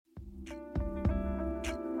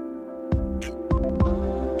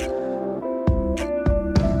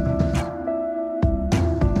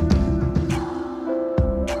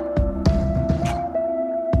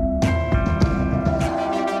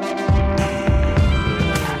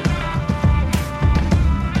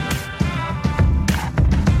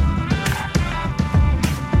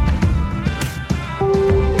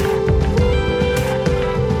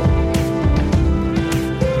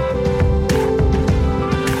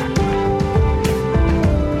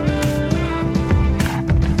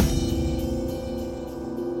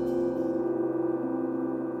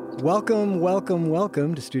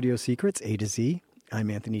Welcome to Studio Secrets A to Z.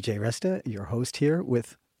 I'm Anthony J. Resta, your host here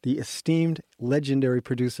with the esteemed, legendary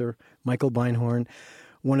producer, Michael Beinhorn,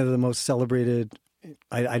 one of the most celebrated.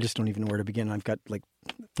 I just don't even know where to begin. I've got like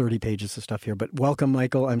 30 pages of stuff here, but welcome,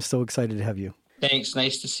 Michael. I'm so excited to have you. Thanks.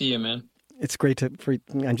 Nice to see you, man. It's great I'm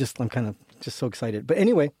kind of just so excited. But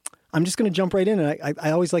anyway, I'm just going to jump right in. And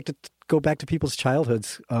I always like to go back to people's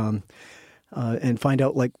childhoods and find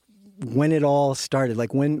out like when it all started.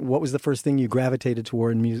 Like what was the first thing you gravitated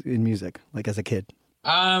toward in music, like as a kid?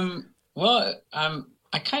 I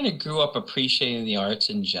kind of grew up appreciating the arts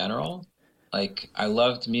in general. Like I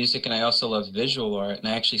loved music and I also loved visual art. And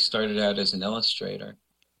I actually started out as an illustrator.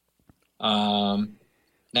 I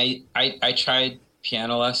tried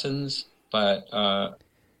piano lessons, but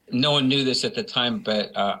no one knew this at the time.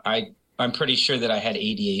 But I'm pretty sure that I had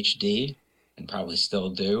ADHD and probably still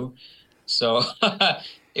do. So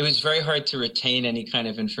it was very hard to retain any kind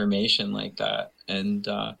of information like that. And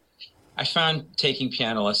I found taking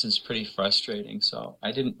piano lessons pretty frustrating. So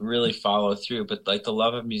I didn't really follow through, but like the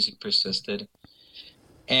love of music persisted.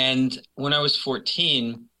 And when I was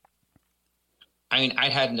 14, I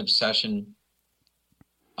had an obsession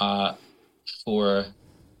for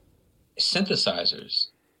synthesizers,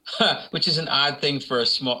 which is an odd thing for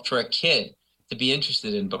a kid to be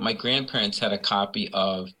interested in. But my grandparents had a copy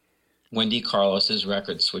of Wendy Carlos's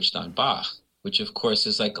record Switched on Bach, which of course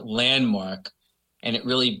is like a landmark, and it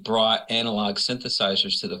really brought analog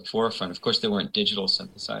synthesizers to the forefront. Of course, there weren't digital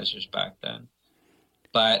synthesizers back then,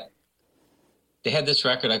 but they had this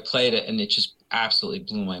record. I played it, and it just absolutely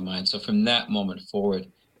blew my mind. So from that moment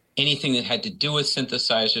forward, anything that had to do with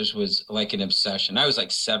synthesizers was like an obsession. I was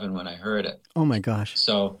like 7 when I heard it. Oh my gosh.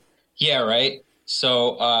 So yeah, right.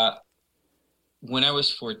 So when I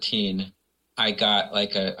was 14, I got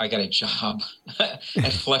a job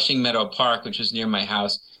at Flushing Meadow Park, which was near my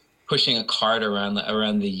house, pushing a cart around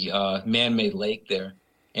the man-made lake there.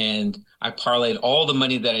 And I parlayed all the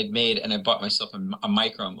money that I'd made, and I bought myself a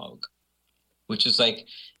Micro Moog, which is like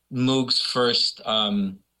Moog's first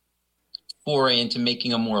foray into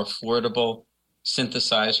making a more affordable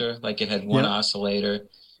synthesizer. Like it had one oscillator.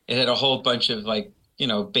 It had a whole bunch of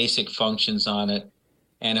basic functions on it,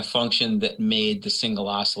 and a function that made the single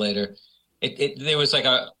oscillator. There was like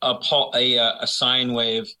a sine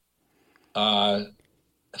wave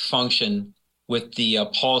function with the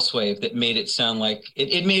pulse wave that made it sound like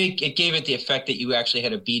it gave it the effect that you actually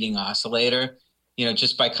had a beating oscillator,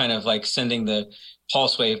 just by kind of like sending the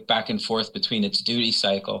pulse wave back and forth between its duty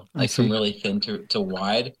cycle, like from really thin to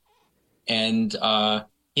wide. And, so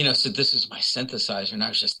this is my synthesizer, and I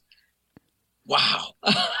was just, wow.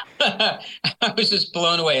 I was just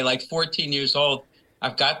blown away, like 14 years old.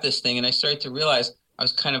 I've got this thing. And I started to realize I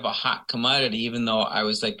was kind of a hot commodity, even though I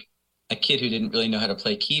was like a kid who didn't really know how to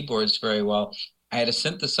play keyboards very well. I had a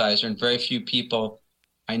synthesizer, and very few people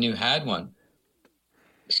I knew had one.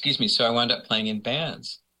 Excuse me. So I wound up playing in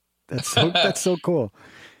bands. That's so cool.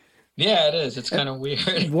 Yeah, it is. It's kind of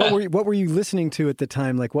weird. What were you listening to at the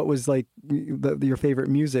time? Like, what was like your favorite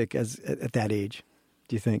music at that age?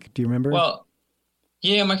 Do you think? Do you remember? Well,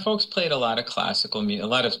 yeah, my folks played a lot of classical music, a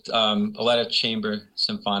lot of chamber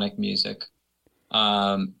symphonic music,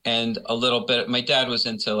 and a little bit. My dad was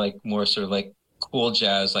into like more sort of like cool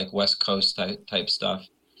jazz, like West Coast type stuff.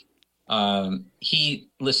 He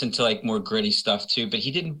listened to like more gritty stuff too, but he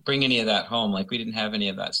didn't bring any of that home. Like we didn't have any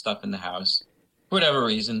of that stuff in the house for whatever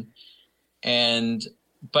reason.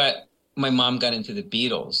 But my mom got into the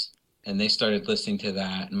Beatles, and they started listening to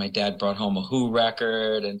that. And my dad brought home a Who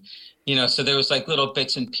record, and so there was like little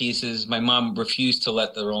bits and pieces. My mom refused to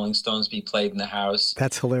let the Rolling Stones be played in the house.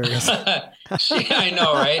 That's hilarious. I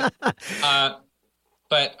know, right?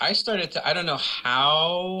 But I started to, I don't know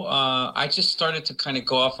how, I just started to kind of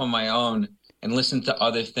go off on my own and listen to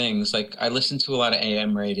other things. Like I listened to a lot of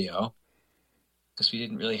AM radio because we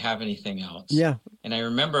didn't really have anything else. Yeah. And I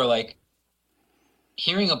remember like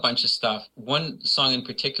hearing a bunch of stuff. One song in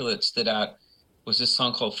particular that stood out was this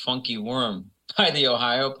song called Funky Worm by the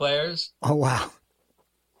Ohio Players. Oh, wow.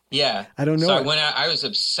 Yeah. I don't know. So I went out, I was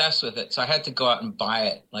obsessed with it. So I had to go out and buy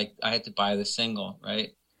it. Like I had to buy the single,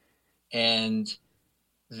 right? And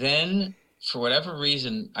then for whatever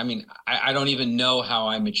reason, I mean, I don't even know how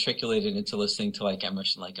I matriculated into listening to like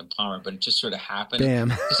Emerson, Lake and Palmer, but it just sort of happened. Damn.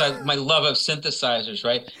 Because my love of synthesizers,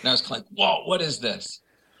 right? And I was kind of like, whoa, what is this?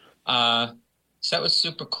 So that was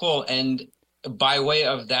super cool. And by way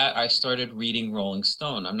of that, I started reading Rolling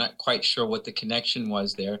Stone. I'm not quite sure what the connection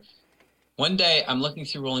was there. One day I'm looking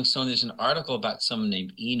through Rolling Stone. There's an article about someone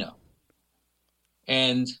named Eno.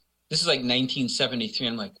 And this is like 1973.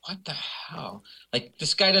 I'm like, what the hell? Like,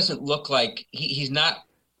 this guy doesn't look like, he's not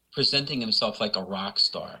presenting himself like a rock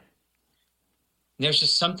star. And there's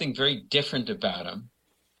just something very different about him.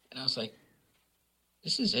 And I was like,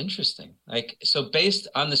 this is interesting. Like, so based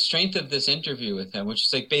on the strength of this interview with him, which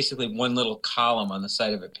is like basically one little column on the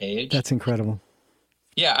side of a page. That's incredible.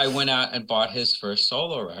 Yeah, I went out and bought his first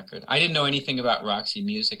solo record. I didn't know anything about Roxy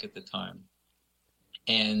Music at the time.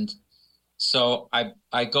 And so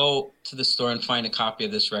I go to the store and find a copy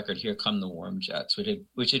of this record, Here Come the Warm Jets,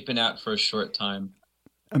 which had been out for a short time.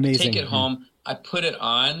 Amazing. I take it home, I put it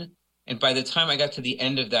on, and by the time I got to the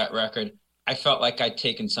end of that record, I felt like I'd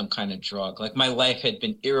taken some kind of drug. Like my life had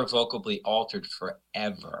been irrevocably altered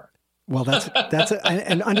forever. Well,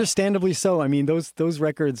 and understandably so. I mean, those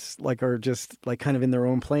records like are just like kind of in their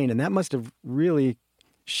own plane, and that must have really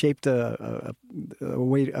shaped a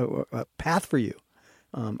path for you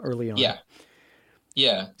early on. Yeah.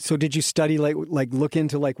 Yeah. So did you study like look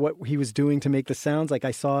into like what he was doing to make the sounds? Like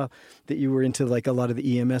I saw that you were into like a lot of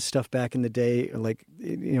the EMS stuff back in the day. Like,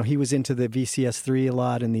 you know, he was into the VCS3 a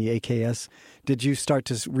lot and the AKS. Did you start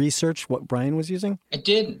to research what Brian was using? I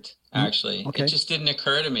didn't actually. Okay. It just didn't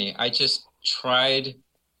occur to me. I just tried.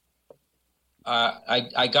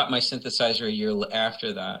 I got my synthesizer a year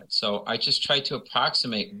after that. So I just tried to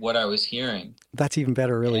approximate what I was hearing. That's even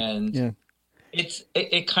better, really. And yeah.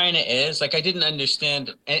 It kind of is. Like I didn't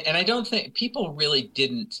understand, and I don't think people really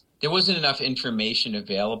didn't. There wasn't enough information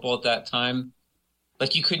available at that time.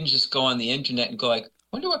 Like you couldn't just go on the internet and go like,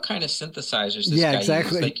 wonder what kind of synthesizers this guy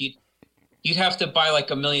exactly. used. Like you'd have to buy like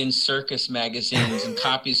a million Circus magazines and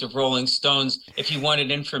copies of Rolling Stones if you wanted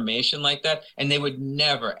information like that. And they would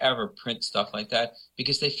never, ever print stuff like that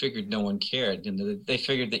because they figured no one cared. And they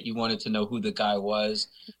figured that you wanted to know who the guy was,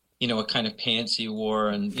 you know, what kind of pants he wore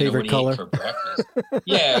and you know, what he ate for breakfast.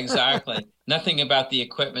 Yeah, exactly. Nothing about the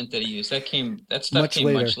equipment that he used. That stuff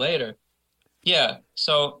came much later. Yeah.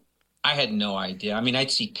 So I had no idea. I mean,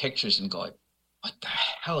 I'd see pictures and go like, what the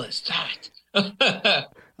hell is that?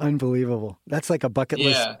 Unbelievable. That's like a bucket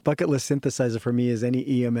list synthesizer for me is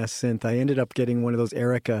any EMS synth. I ended up getting one of those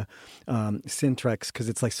Erica Syntrex because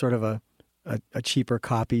it's like sort of a cheaper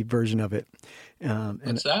copy version of it.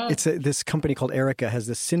 What's that? This company called Erica has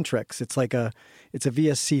this Syntrex. It's a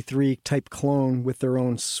VSC3 type clone with their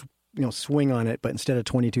own swing on it, but instead of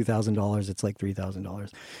 $22,000, it's like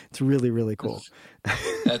 $3,000. It's really, really cool.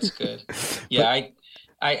 That's good. Yeah,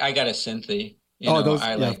 I got a Synthy.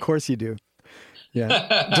 Of course you do.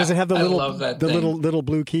 Yeah. Does it have the little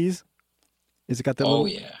blue keys? Is it got the little? Oh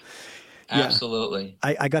yeah. Absolutely.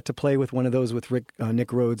 I got to play with one of those with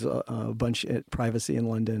Nick Rhodes a bunch at Privacy in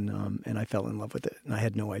London, and I fell in love with it. And I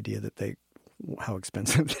had no idea how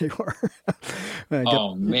expensive they were.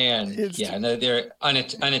 Man. No, they're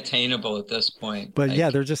unattainable at this point. But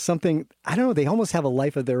they're just something, I don't know, they almost have a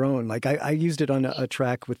life of their own. Like I used it on a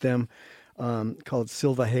track with them called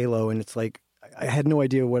Silva Halo, and it's like, I had no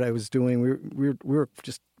idea what I was doing. We were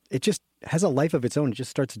just, it just has a life of its own. It just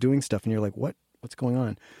starts doing stuff, and you're like, what's going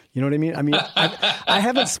on? You know what I mean? I mean, I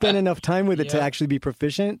haven't spent enough time with it to actually be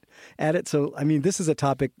proficient at it. So, I mean, this is a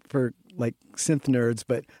topic for like synth nerds,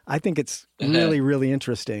 but I think it's really, really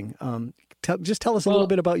interesting. Just tell us a little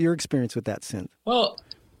bit about your experience with that synth. Well,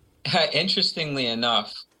 interestingly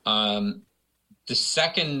enough, the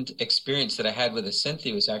second experience that I had with a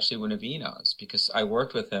Synthy was actually one of Eno's because I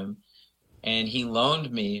worked with him and he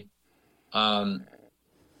loaned me,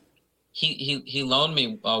 he loaned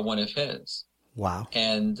me one of his. Wow.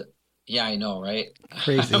 And yeah, I know, right?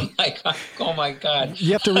 Crazy. I'm like, oh my God.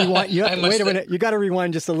 You have to rewind. Wait a minute. You got to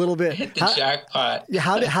rewind just a little bit. Hit the jackpot.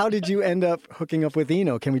 How did you end up hooking up with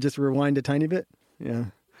Eno? Can we just rewind a tiny bit? Yeah.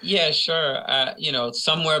 Yeah, sure.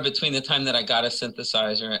 Somewhere between the time that I got a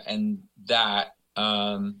synthesizer and that,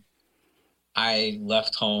 I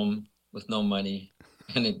left home with no money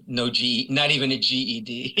and not even a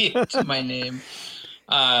GED to my name.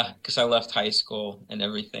 Because I left high school and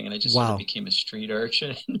everything, and I just sort of became a street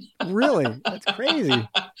urchin. Really? That's crazy.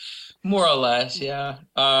 More or less, yeah.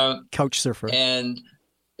 Couch surfer. And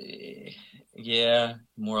yeah,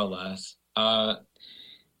 more or less.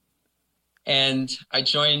 And I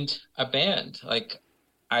joined a band. Like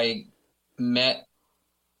I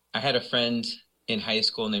had a friend in high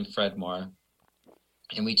school named Fred Moore,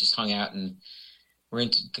 and we just hung out and we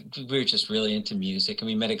were just really into music. And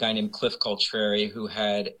we met a guy named Cliff Coltrari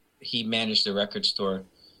he managed a record store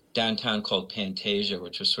downtown called Pantasia,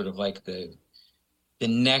 which was sort of like the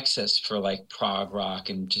nexus for like prog rock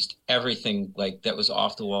and just everything like that was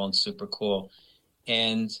off the wall and super cool.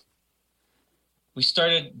 And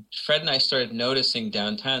Fred and I started noticing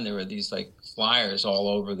downtown there were these like flyers all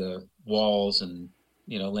over the walls and,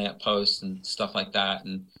 lampposts and stuff like that.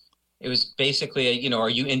 And it was basically, are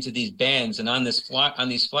you into these bands? And on these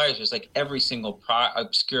flyers, there's like every single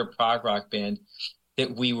obscure prog rock band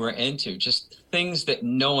that we were into, just things that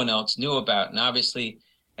no one else knew about. And obviously,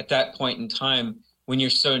 at that point in time, when you're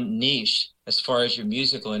so niche as far as your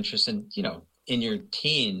musical interest and, in your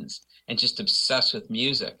teens and just obsessed with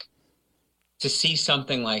music, to see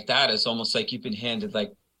something like that is almost like you've been handed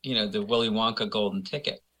like, the Willy Wonka golden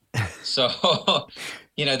ticket. So,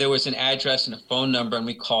 there was an address and a phone number, and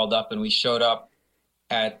we called up and we showed up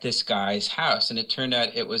at this guy's house. And it turned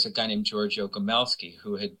out it was a guy named Giorgio Gomelski,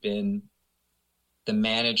 who had been the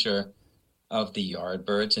manager of the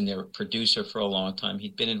Yardbirds and their producer for a long time.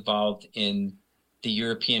 He'd been involved in the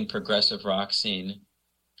European progressive rock scene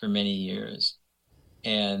for many years.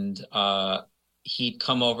 And he'd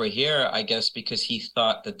come over here, I guess, because he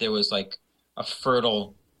thought that there was like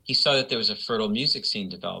he saw that there was a fertile music scene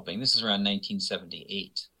developing. This is around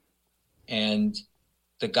 1978. And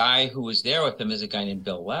the guy who was there with him is a guy named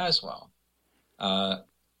Bill Laswell,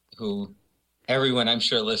 who everyone I'm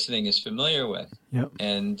sure listening is familiar with. Yep.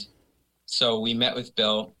 And so we met with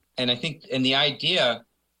Bill, and the idea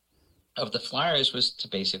of the Flyers was to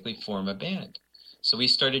basically form a band. So we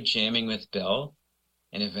started jamming with Bill,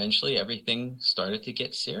 and eventually everything started to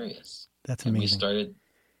get serious. That's amazing.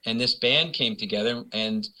 And this band came together,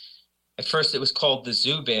 and at first it was called the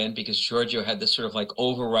Zoo Band because Giorgio had this sort of like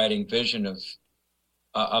overriding vision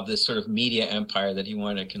of this sort of media empire that he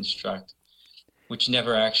wanted to construct, which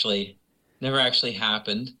never actually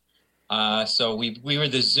happened. So we were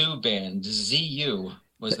the Zoo Band. ZU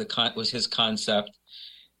was his concept.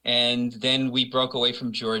 And then we broke away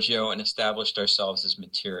from Giorgio and established ourselves as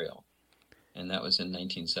Material. And that was in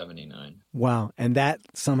 1979. Wow. And that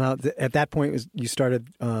somehow, at that point, you started,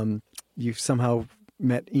 you somehow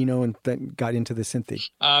met Eno and then got into the synthy.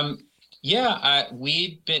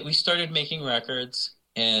 We started making records,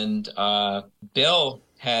 and Bill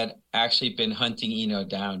had actually been hunting Eno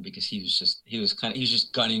down because he was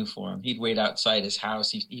just gunning for him. He'd wait outside his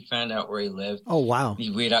house. He found out where he lived. Oh, wow.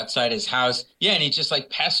 He'd wait outside his house. Yeah. And he'd just like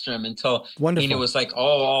pester him until Wonderful. Eno was like,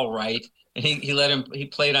 oh, all right. And he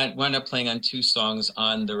wound up playing on 2 songs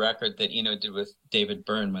on the record that Eno did with David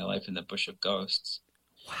Byrne, My Life in the Bush of Ghosts,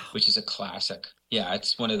 wow, which is a classic. Yeah,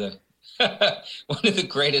 it's one of the one of the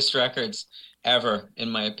greatest records ever, in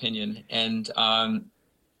my opinion. And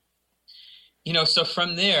so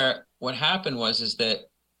from there, what happened is that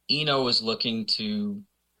Eno was looking to,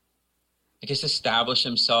 I guess, establish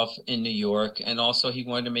himself in New York, and also he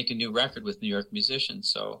wanted to make a new record with New York musicians.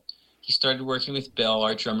 So he started working with Bill,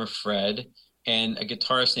 our drummer Fred, and a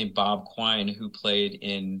guitarist named Bob Quine, who played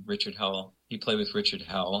in Richard Hell. He played with Richard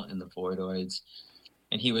Hell in the Voidoids.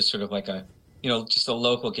 And he was sort of like just a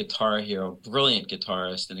local guitar hero, brilliant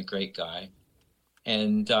guitarist and a great guy.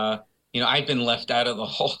 And, I'd been left out of the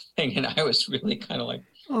whole thing, and I was really kind of like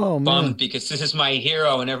bummed because this is my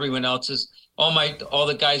hero and everyone else all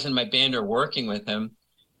the guys in my band are working with him.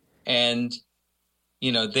 And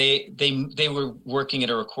they were working at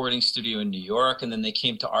a recording studio in New York, and then they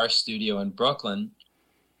came to our studio in Brooklyn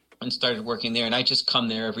and started working there. And I just come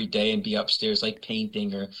there every day and be upstairs like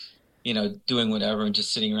painting or, doing whatever and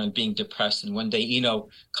just sitting around being depressed. And one day,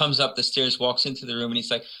 comes up the stairs, walks into the room, and he's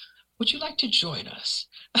like, "Would you like to join us?"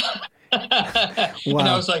 Wow. And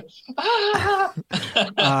I was like,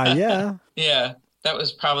 yeah. Yeah. That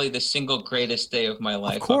was probably the single greatest day of my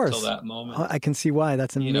life up till that moment. I can see why.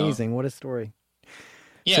 That's amazing. What a story.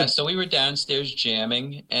 Yeah, so we were downstairs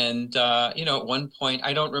jamming, and at one point,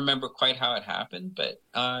 I don't remember quite how it happened, but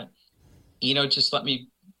just let me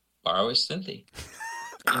borrow his synthy,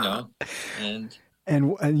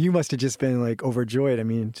 and you must have just been like overjoyed. I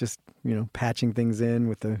mean, just patching things in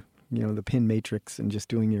with the the pin matrix and just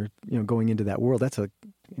doing your going into that world. That's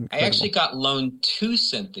incredible. I actually got loaned 2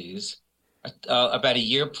 synthies about a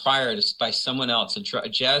year prior by someone else, a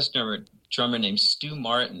jazz drummer named Stu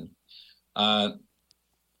Martin.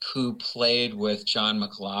 Who played with John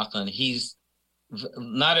McLaughlin. He's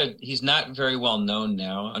not very well known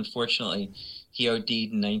now. Unfortunately, he OD'd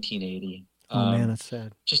in 1980. Oh man, that's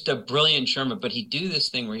sad. Just a brilliant drummer, but he'd do this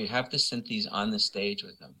thing where he'd have the synthies on the stage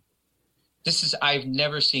with him. I've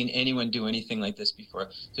never seen anyone do anything like this before.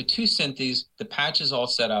 So 2 synthies, the patch is all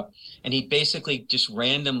set up, and he'd basically just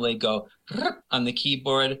randomly go on the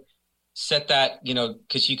keyboard, set that,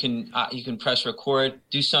 because you can press record,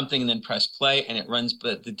 do something, and then press play, and it runs,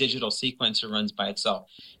 but the digital sequencer runs by itself.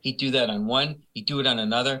 He'd do that on one, he'd do it on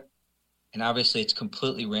another, and obviously it's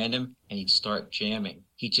completely random, and he'd start jamming.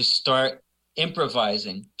 He'd just start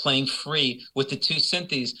improvising, playing free with the 2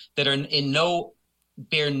 synthies that are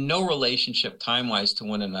bear no relationship time-wise to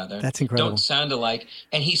one another. That's incredible. Don't sound alike,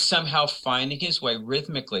 and he's somehow finding his way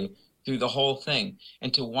rhythmically through the whole thing.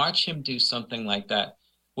 And to watch him do something like that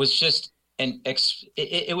was just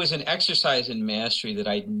it was an exercise in mastery that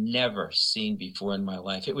I'd never seen before in my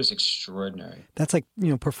life. It was extraordinary. That's like,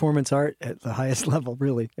 performance art at the highest level,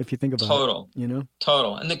 really, if you think about Total, it.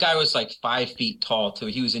 total. And the guy was like 5 feet tall too.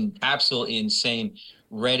 He was absolutely insane,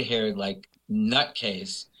 red-haired, like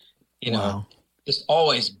nutcase, Wow. just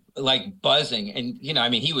always like buzzing. And, I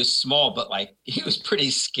mean, he was small, but like he was pretty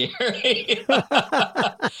scary.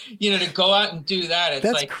 To go out and do that, it's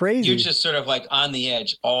That's like crazy. you're just sort of like on the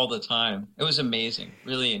edge all the time. It was amazing,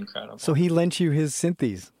 really incredible. So he lent you his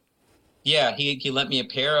synthes. Yeah, he lent me a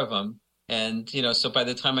pair of them. And, so by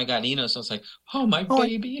the time I got Enos, I was like, oh, my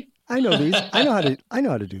baby. I know these. I know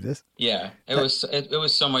how to do this. Yeah, it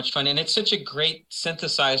was so much fun. And it's such a great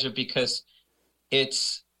synthesizer because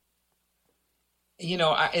it's,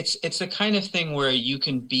 it's the kind of thing where you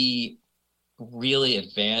can be really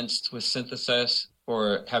advanced with synthesis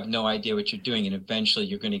or have no idea what you're doing. And eventually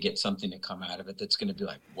you're going to get something to come out of it that's going to be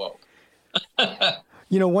like, whoa.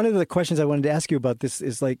 One of the questions I wanted to ask you about this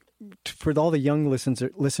is like, for all the young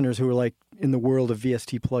listeners who are like in the world of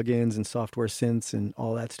VST plugins and software synths and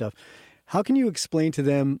all that stuff, how can you explain to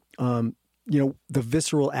them, the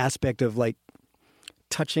visceral aspect of like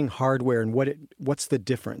touching hardware and what's the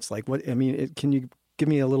difference? Like can you give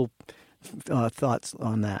me a little thoughts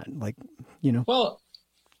on that? Like, Well,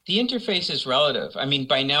 the interface is relative. I mean,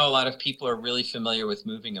 by now, a lot of people are really familiar with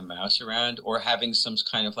moving a mouse around or having some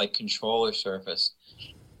kind of like controller surface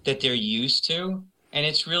that they're used to. And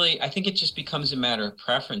it's really, I think it just becomes a matter of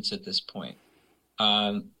preference at this point.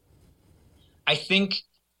 I think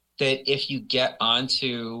that if you get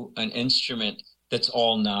onto an instrument that's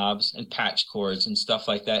all knobs and patch chords and stuff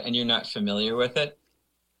like that, and you're not familiar with it,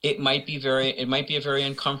 it might be a very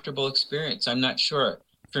uncomfortable experience. I'm not sure.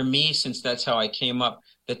 For me, since that's how I came up,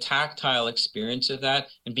 the tactile experience of that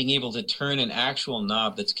and being able to turn an actual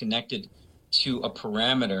knob that's connected to a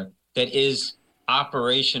parameter that is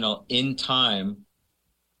operational in time,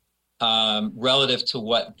 relative to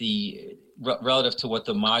what the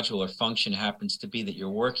modular function happens to be that you're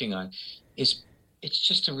working on, it's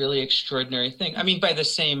just a really extraordinary thing. I mean, by the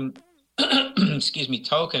same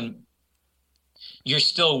token, you're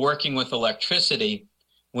still working with electricity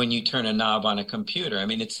when you turn a knob on a computer. I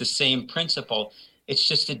mean, it's the same principle. It's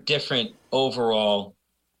just a different overall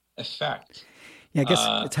effect. Yeah, I guess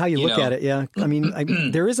it's how you look at it. Yeah. I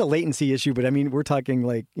mean, there is a latency issue, but I mean, we're talking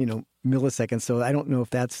like, milliseconds. So I don't know if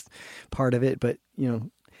that's part of it, but,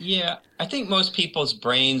 Yeah, I think most people's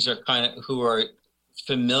brains are who are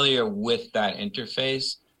familiar with that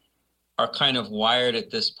interface are kind of wired at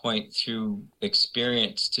this point through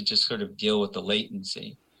experience to just sort of deal with the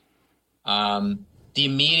latency. The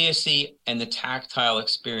immediacy and the tactile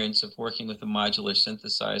experience of working with a modular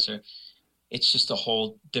synthesizer, it's just a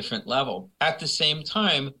whole different level. At the same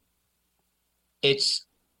time, it's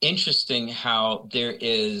interesting how there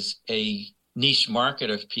is a niche market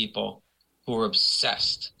of people who are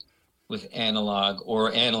obsessed with analog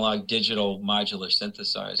or analog digital modular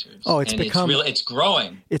synthesizers. Oh, it's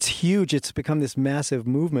growing. It's huge. It's become this massive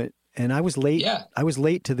movement. And I was late. Yeah. I was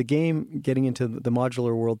late to the game getting into the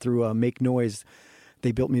modular world through Make Noise.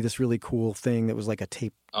 They built me this really cool thing that was like a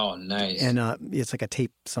tape. Oh, nice. And it's like a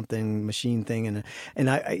tape something machine thing. And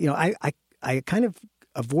I kind of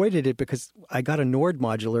avoided it because I got a Nord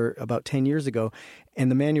modular about 10 years ago, and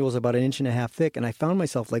the manual is about 1.5 inches thick. And I found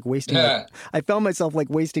myself like wasting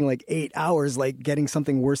like 8 hours, like getting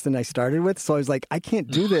something worse than I started with. So I was like, I can't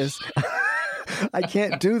do this. I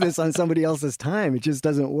can't do this on somebody else's time. It just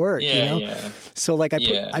doesn't work. Yeah. So like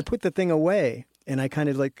I put the thing away, and I kind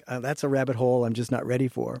of like, that's a rabbit hole I'm just not ready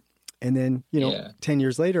for. And then, 10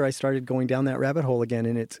 years later, I started going down that rabbit hole again,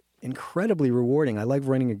 and it's incredibly rewarding. I like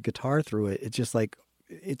running a guitar through it. It's just like,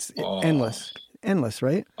 it's endless,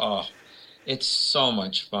 right? Oh, it's so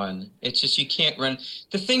much fun. It's just, you can't run.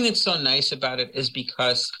 The thing that's so nice about it is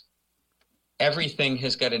because everything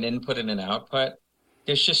has got an input and an output.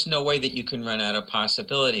 There's just no way that you can run out of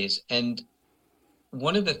possibilities. And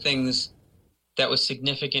one of the things that was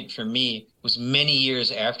significant for me was many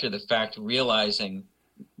years after the fact, realizing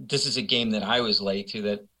this is a game that I was late to,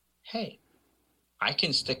 that, hey, I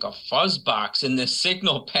can stick a fuzz box in this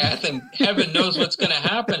signal path and heaven knows what's going to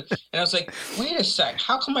happen. And I was like, wait a sec,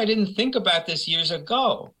 how come I didn't think about this years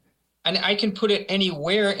ago? And I can put it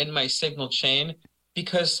anywhere in my signal chain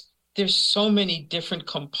because there's so many different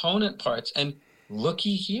component parts. And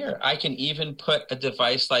looky here, I can even put a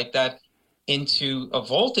device like that into a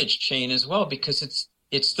voltage chain as well, because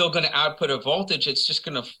it's still going to output a voltage. It's just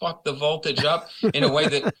going to fuck the voltage up in a way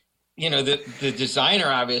that, the designer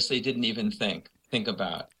obviously didn't even think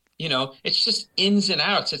about, it's just ins and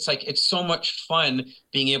outs. It's like, it's so much fun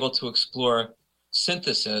being able to explore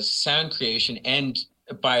synthesis, sound creation, and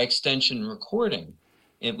by extension, recording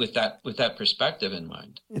with that perspective in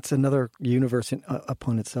mind. It's another universe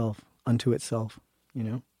upon itself, unto itself.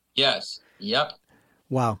 Yes. Yep.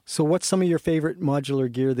 Wow. So what's some of your favorite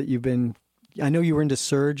modular gear that I know you were into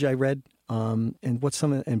Surge, I read, and and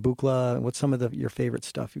Buchla, what's some of your favorite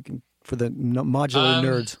stuff for the modular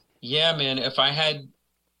nerds? Yeah, man, if I had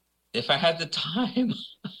the time,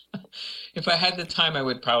 if I had the time, I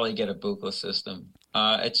would probably get a Buchla system.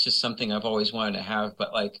 It's just something I've always wanted to have,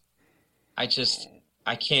 but like, I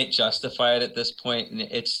can't justify it at this point, and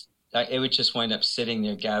it would just wind up sitting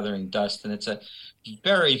there gathering dust, and it's a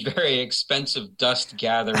very, very expensive dust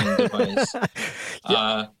gathering device.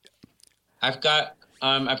 Yeah. I've got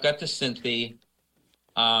the Synthi.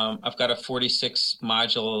 I've got a 46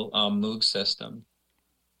 module Moog system.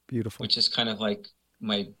 Beautiful. Which is kind of like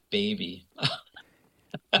my baby.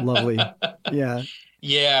 Lovely. Yeah.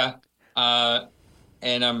 Yeah.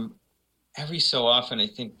 And every so often I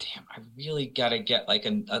think, damn, I really got to get like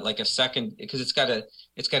a second, because it's got a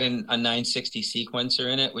 960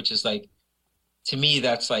 sequencer in it, which is like, to me,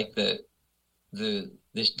 that's like the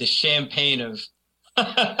champagne of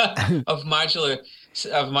of modular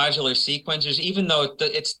sequencers. Even though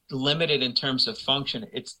it's limited in terms of function,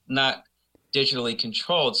 it's not digitally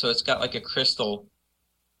controlled, so it's got like a crystal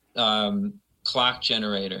clock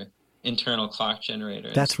generator, internal clock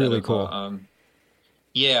generator. That's really cool.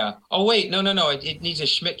 Yeah. Oh wait, no. It needs a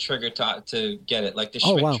Schmidt trigger to get it. Like the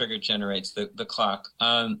Schmidt trigger generates the clock.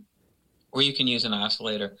 Or you can use an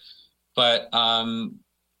oscillator. But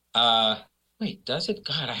wait, does it?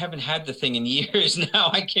 God, I haven't had the thing in years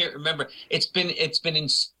now. I can't remember. It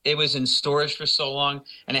was in storage for so long,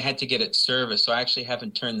 and I had to get it serviced. So I actually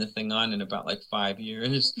haven't turned the thing on in about like 5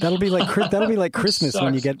 years. That'll be like Christmas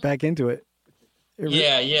when you get back into it.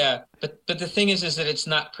 Yeah. But the thing is that it's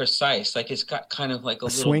not precise. Like, it's got kind of like a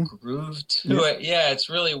little swing groove to it. Yeah, it's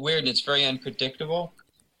really weird, and it's very unpredictable.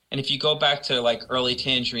 And if you go back to like early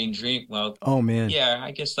Tangerine Dream, well, oh man, yeah,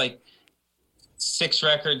 I guess like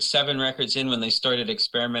 7 records in, when they started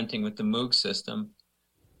experimenting with the Moog system,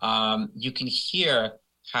 you can hear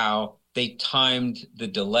how they timed the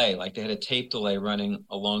delay. Like, they had a tape delay running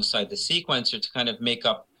alongside the sequencer to kind of make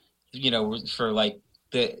up, for like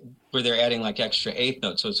where they're adding like extra eighth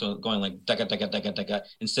notes. So it's going like daga daga daga daga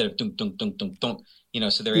instead of dunk dunk dunk dunk dunk.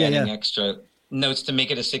 So they're adding extra notes to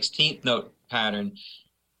make it a 16th note pattern.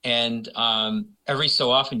 And every so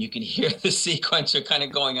often you can hear the sequencer kind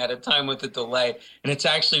of going out of time with the delay, and it's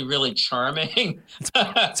actually really charming.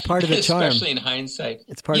 It's part of the charm, especially in hindsight.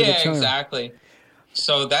 It's part of the charm. Yeah, exactly.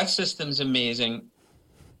 So that system's amazing.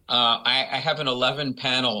 I have an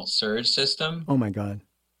 11-panel Surge system. Oh my God.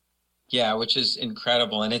 Yeah, which is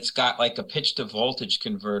incredible, and it's got like a pitch to voltage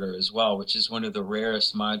converter as well, which is one of the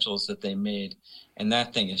rarest modules that they made. And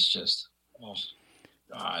that thing is just, oh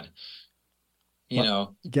God.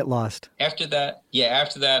 Get lost. After that,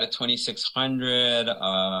 a 2600.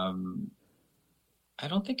 I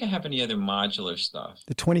don't think I have any other modular stuff.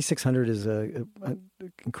 The 2600 is a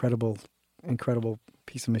incredible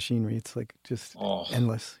piece of machinery. It's like just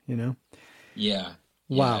endless, Yeah.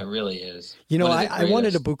 Wow. Yeah, it really is. I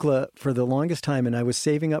wanted a Buchla for the longest time, and I was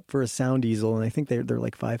saving up for a sound easel, and I think they're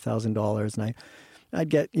like $5,000, and I'd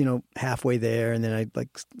get, halfway there, and then I'd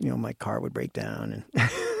my car would break down and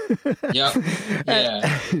Yeah.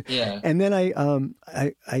 And then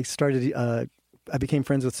I started. I became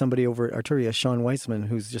friends with somebody over at Arturia, Sean Weissman,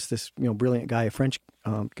 who's just this brilliant guy, a French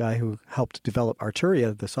guy who helped develop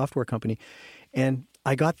Arturia, the software company. And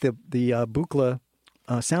I got the Buchla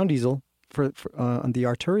sound easel for on the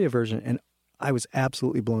Arturia version, and I was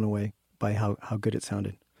absolutely blown away by how good it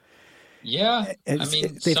sounded. Yeah,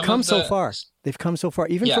 they've come so far. They've come so far,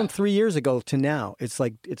 even from 3 years ago to now. It's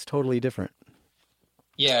like it's totally different.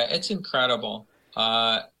 Yeah, it's incredible.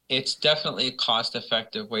 It's definitely a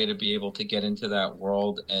cost-effective way to be able to get into that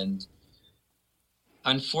world. And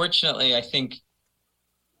unfortunately, I think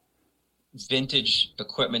vintage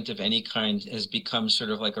equipment of any kind has become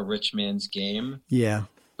sort of like a rich man's game. Yeah.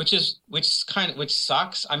 Which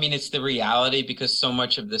sucks. I mean, it's the reality, because so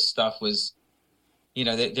much of this stuff was,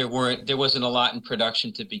 there wasn't a lot in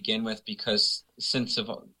production to begin with, because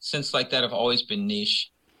synths like that have always been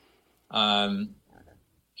niche.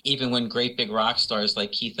 Even when great big rock stars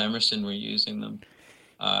like Keith Emerson were using them.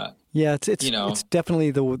 It's definitely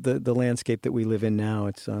the landscape that we live in now.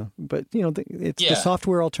 The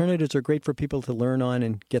software alternatives are great for people to learn on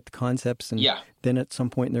and get the concepts, and then at some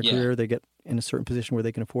point in their career they get in a certain position where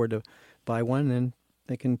they can afford to buy one, and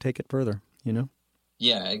they can take it further.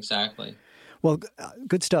 Yeah, exactly. Well,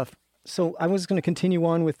 good stuff. So I was going to continue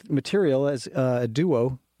on with material as a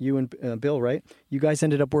duo, you and Bill, right? You guys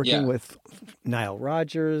ended up working Yeah. with Nile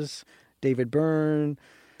Rodgers, David Byrne,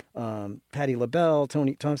 Patti LaBelle,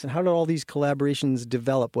 Tony Thompson. How did all these collaborations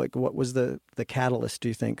develop? Like, what was the catalyst, do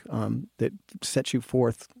you think, that set you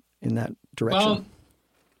forth in that direction? Well,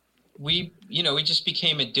 we just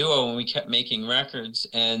became a duo when we kept making records.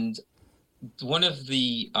 And one of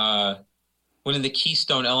the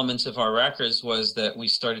keystone elements of our records was that we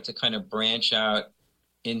started to kind of branch out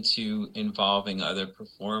into involving other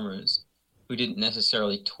performers who didn't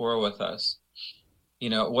necessarily tour with us.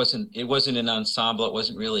 It wasn't an ensemble. It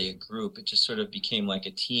wasn't really a group. It just sort of became like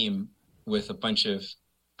a team with a bunch of,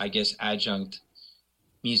 I guess, adjunct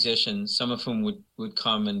musicians, some of whom would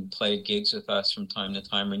come and play gigs with us from time to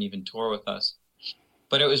time and even tour with us.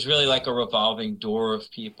 But it was really like a revolving door of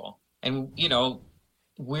people. And,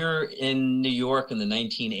 we're in New York in the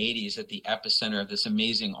 1980s at the epicenter of this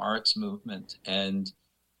amazing arts movement. And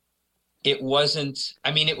it wasn't,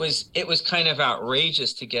 I mean, it was kind of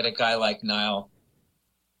outrageous to get a guy like Niall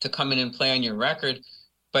to come in and play on your record.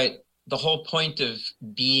 But the whole point of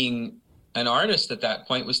being an artist at that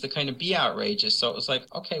point was to kind of be outrageous. So it was like,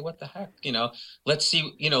 okay, what the heck, let's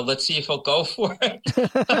see if he'll go for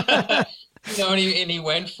it. And he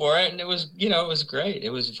went for it, and it was great. It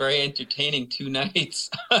was very entertaining 2 nights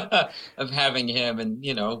of having him and,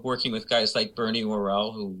 working with guys like Bernie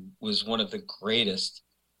Worrell, who was one of the greatest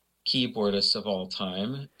keyboardists of all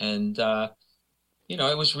time. And,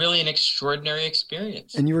 it was really an extraordinary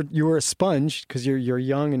experience. And you were a sponge because you're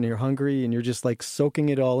young and you're hungry and you're just like soaking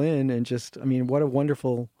it all in, and just, I mean, what a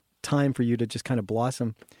wonderful time for you to just kind of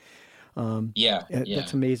blossom. Yeah,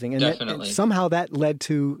 that's amazing. And definitely. And somehow that led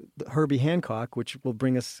to Herbie Hancock, which will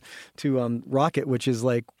bring us to Rocket, which is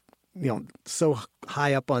like, so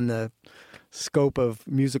high up on the scope of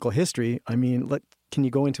musical history. I mean, can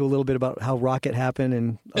you go into a little bit about how Rocket happened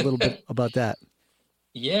and a little bit about that?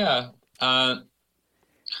 Yeah.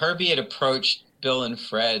 Herbie had approached Bill and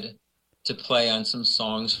Fred to play on some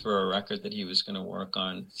songs for a record that he was going to work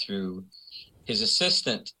on through his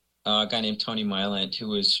assistant, a guy named Tony Mylant, who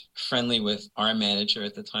was friendly with our manager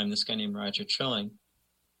at the time, this guy named Roger Trilling.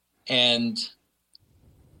 And,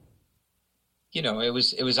 it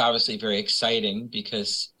was obviously very exciting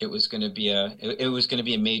because it was going to be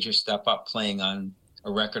a major step up playing on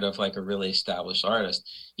a record of like a really established artist,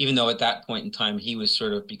 even though at that point in time he was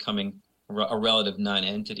sort of becoming a relative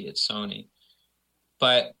non-entity at Sony.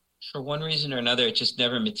 But for one reason or another, it just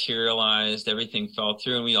never materialized. Everything fell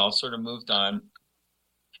through and we all sort of moved on.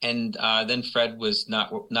 And then Fred was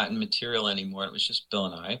not in material anymore. It was just Bill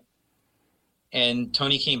and I. And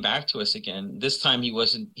Tony came back to us again. This time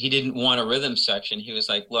he didn't want a rhythm section. He was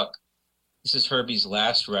like, look, this is Herbie's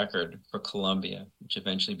last record for Columbia, which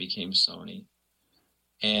eventually became Sony.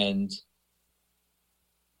 And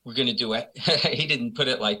we're going to do it. He didn't put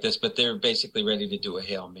it like this, but they're basically ready to do a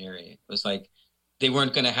Hail Mary. It was like they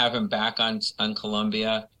weren't going to have him back on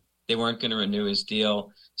Columbia. They weren't going to renew his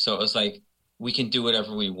deal. So it was like, we can do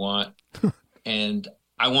whatever we want. And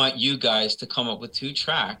I want you guys to come up with 2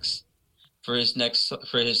 tracks for his next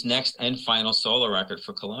and final solo record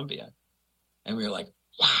for Columbia. And we were like,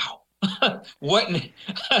 wow,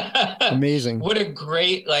 amazing. What a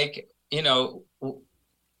great,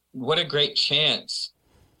 what a great chance,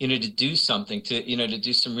 to do something, to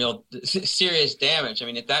do some real serious damage. I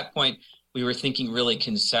mean, at that point, we were thinking really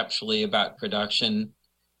conceptually about production,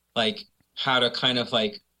 like how to kind of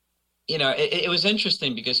like, it was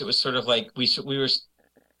interesting because it was sort of like we were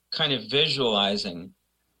kind of visualizing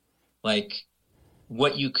like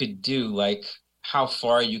what you could do, like how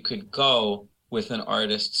far you could go with an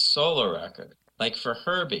artist's solo record. Like for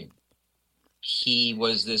Herbie, he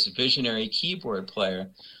was this visionary keyboard player.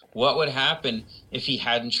 What would happen if he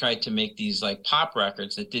hadn't tried to make these like pop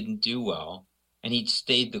records that didn't do well, and he'd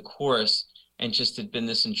stayed the course and just had been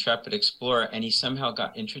this intrepid explorer, and he somehow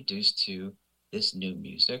got introduced to this new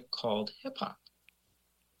music called hip hop.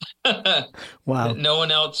 Wow. That no one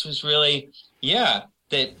else was really,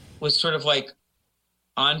 that was sort of like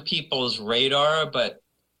on people's radar, but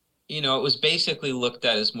it was basically looked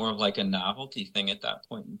at as more of like a novelty thing at that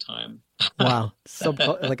point in time. Wow.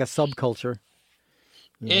 Like a subculture.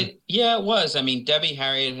 Yeah. It was. I mean, Debbie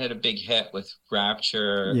Harriet had a big hit with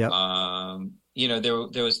Rapture. Yep.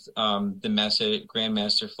 There was The Message,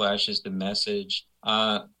 Grandmaster Flash's The Message.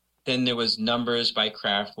 Then there was Numbers by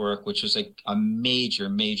Kraftwerk, which was like a major,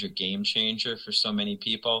 major game changer for so many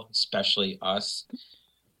people, especially us.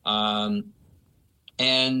 And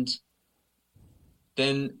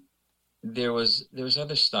then there was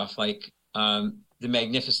other stuff like The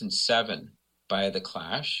Magnificent Seven by The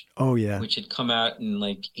Clash. Oh, yeah. Which had come out in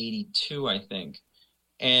like 82, I think.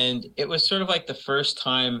 And it was sort of like the first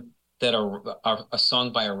time that a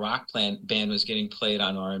song by a rock band was getting played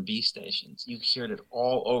on R&B stations. You heard it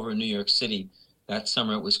all over New York City that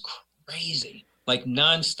summer. It was crazy, like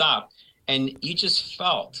nonstop. And you could just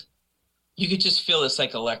feel this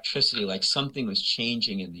like electricity, like something was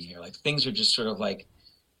changing in the air. Like things were just sort of like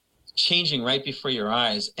changing right before your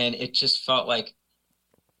eyes. And it just felt like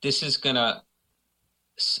this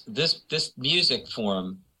music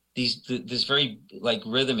form, this very like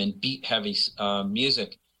rhythm and beat heavy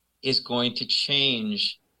music is going to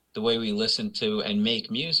change the way we listen to and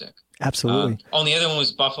make music. Absolutely. The other one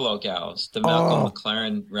was Buffalo Gals, the Malcolm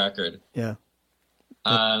McLaren record. Yeah.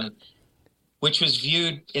 Which was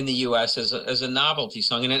viewed in the U.S. as a novelty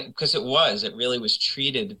song, and because it really was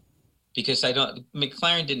treated, because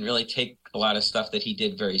McLaren didn't really take a lot of stuff that he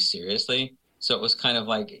did very seriously, so it was kind of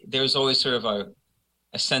like there was always sort of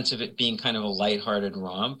a sense of it being kind of a lighthearted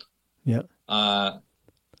romp. Yeah. But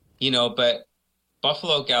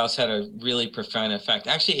Buffalo Gals had a really profound effect.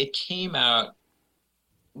 Actually, it came out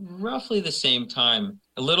roughly the same time,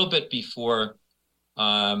 a little bit before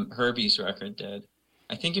Herbie's record did.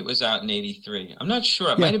 I think it was out in 83. I'm not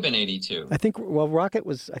sure. It might have been 82. I think Rocket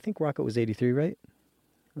was 83, right?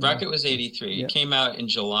 Rocket was 83. Yeah. It came out in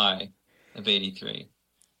July of 83.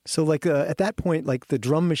 So like at that point, like the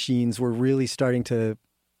drum machines were really starting to,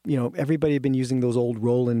 everybody had been using those old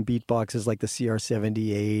Roland beatboxes like the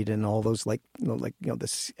CR78 and all those the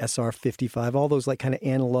SR55, all those like kind of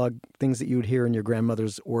analog things that you would hear in your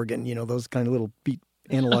grandmother's organ, those kind of little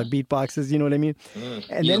analog beatboxes, you know what I mean?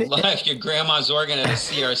 And then if your grandma's organ had a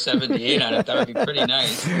CR78 on it, that would be pretty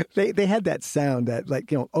nice. They had that sound that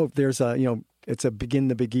like, there's it's a Begin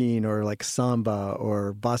the Begin or like samba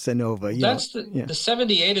or bossa nova. The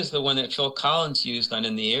 78 is the one that Phil Collins used on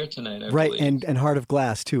In the Air Tonight, I right, believe. and Heart of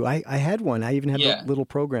Glass too. I had one. I even had the little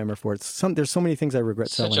programmer for it. There's so many things I regret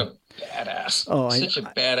selling. Such a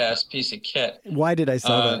badass piece of kit. Why did I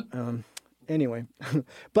sell that? Anyway,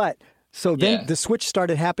 but so then the switch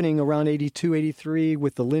started happening around 82, 83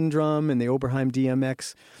 with the Lindrum and the Oberheim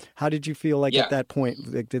DMX. How did you feel like at that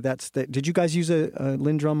point? Like, did you guys use a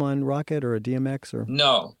Lindrum on Rocket or a DMX or?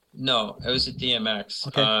 No, it was a DMX.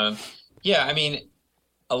 Okay.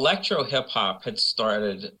 Electro hip hop had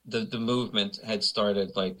started, the movement had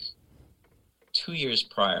started like 2 years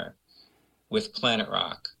prior with Planet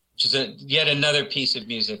Rock, which is yet another piece of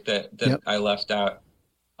music that I left out.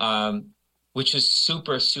 Which was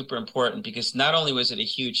super, super important because not only was it a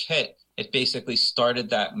huge hit, it basically started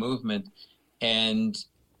that movement and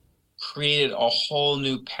created a whole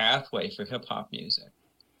new pathway for hip hop music.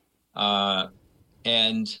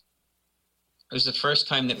 And it was the first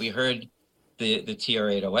time that we heard the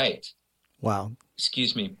TR-808. Wow.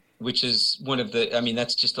 Excuse me, which is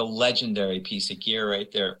that's just a legendary piece of gear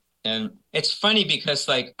right there. And it's funny because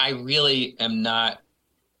like, I really am not,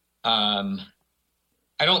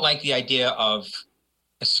 I don't like the idea of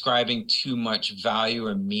ascribing too much value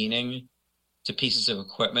or meaning to pieces of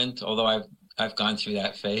equipment, although I've gone through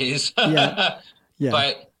that phase. Yeah.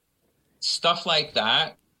 But stuff like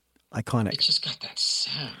that, iconic. It just got that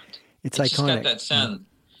sound. It's iconic. Just got that sound.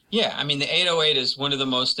 Yeah, the 808 is one of the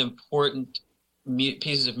most important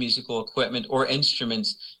pieces of musical equipment or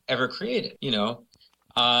instruments ever created.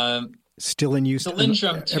 Still in use. The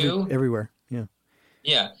Lindrum too. Everywhere. Yeah.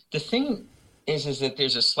 Yeah. The thing is that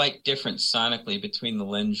there's a slight difference sonically between the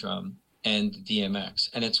Lindrum and the DMX.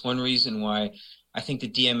 And it's one reason why I think the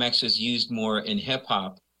DMX was used more in hip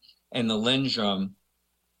hop and the Lindrum,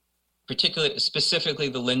 specifically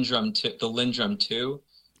the Lindrum 2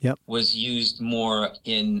 was used more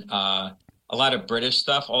in a lot of British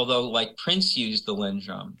stuff, although like Prince used the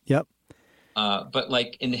Lindrum. Yep. But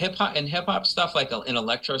like in hip hop stuff, like in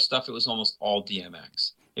electro stuff, it was almost all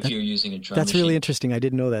DMX. If you're using a drum That's machine. really interesting. I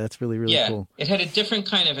didn't know that. That's really, really cool. It had a different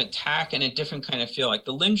kind of attack and a different kind of feel. Like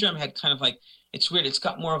the Lindrum had kind of like, it's weird. It's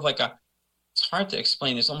got more of like it's hard to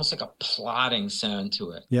explain. There's almost like a plodding sound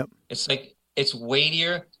to it. Yep. It's like, it's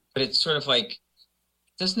weightier, but it's sort of like,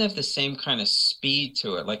 it doesn't have the same kind of speed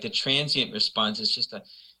to it. Like the transient response is just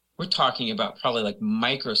we're talking about probably like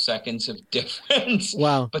microseconds of difference.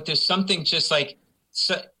 Wow. But there's something just like,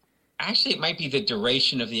 actually, it might be the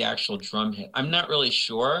duration of the actual drum hit. I'm not really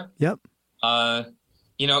sure. Yep. I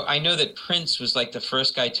know that Prince was like the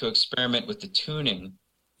first guy to experiment with the tuning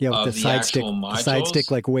with the side stick,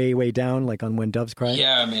 like way, way down, like on When Doves Cry.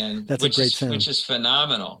 Yeah, man. That's a great sound. Which is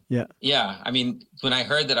phenomenal. Yeah. Yeah. When I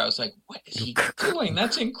heard that, I was like, what is he doing?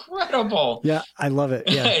 That's incredible. Yeah, I love it.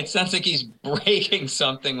 Yeah. It sounds like he's breaking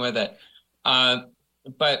something with it.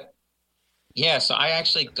 But Yeah, so I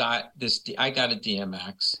actually got this. I got a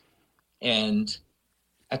DMX, and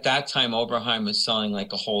at that time, Oberheim was selling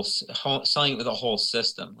like selling it with a whole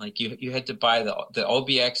system. Like you had to buy the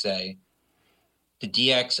OBXA, the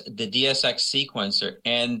DSX sequencer,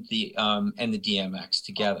 and the DMX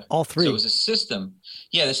together. All So it three. was a system.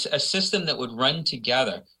 Yeah, a system that would run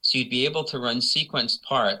together. So you'd be able to run sequenced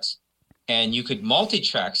parts, and you could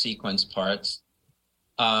multi-track sequence parts.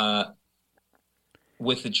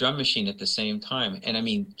 With the drum machine at the same time. And I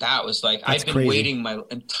mean, that was like, That's I've been crazy. waiting my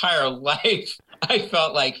entire life, I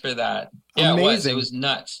felt like, for that. Yeah, it was. It Amazing. was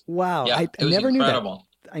nuts. Wow. Yeah, I it was never knew that. incredible.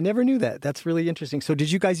 I never knew that. That's really interesting. So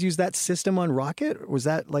did you guys use that system on Rocket? Or was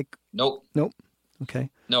that like, Nope, nope. Okay.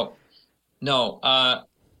 no, no.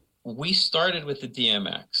 We started with the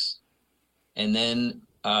DMX, and then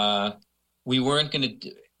we weren't going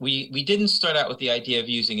to. We didn't start out with the idea of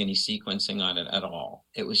using any sequencing on it at all.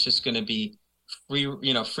 It was just going to be free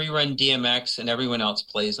run DMX, and everyone else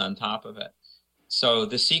plays on top of it. So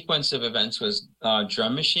the sequence of events was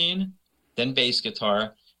drum machine, then bass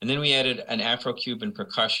guitar, and then we added an Afro-Cuban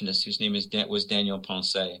percussionist whose name was Daniel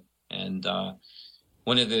Ponce, and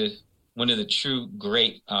one of the one of the true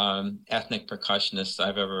great ethnic percussionists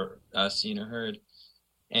I've ever seen or heard.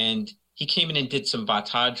 And he came in and did some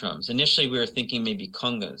bata drums. Initially, we were thinking maybe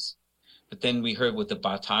congas, but then we heard what the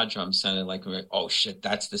bata drum sounded like. We were like, oh shit,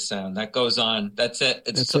 that's the sound that goes on. That's it.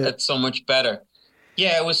 That's it. It's so much better.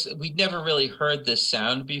 Yeah, it was. We'd never really heard this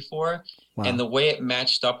sound before, and Wow. the way it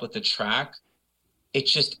matched up with the track, it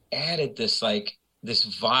just added this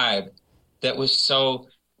vibe that was so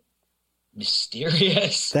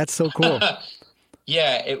mysterious. That's so cool.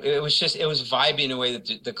 Yeah, it was vibey in a way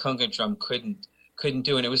that the conga drum couldn't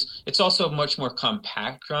do, and it's also a much more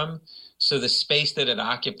compact drum, so the space that it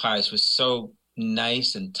occupies was so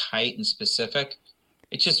nice and tight and specific.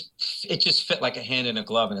 It just fit like a hand in a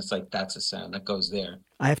glove, and it's like that's a sound that goes there.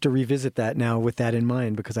 I have to revisit that now with that in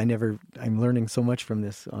mind because I'm learning so much from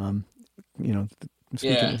this. Yeah,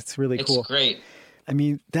 It's really it's cool. great. I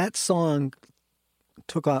mean, that song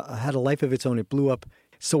had a life of its own. It blew up.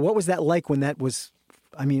 So what was that like when that was,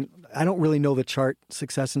 I mean, I don't really know the chart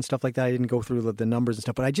success and stuff like that. I didn't go through the numbers and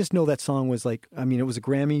stuff, but I just know that song was like, I mean, it was a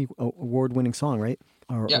Grammy award winning song, right?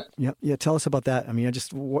 Yeah. Yeah. Yeah. Tell us about that. I mean,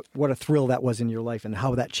 what a thrill that was in your life and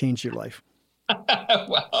how that changed your life.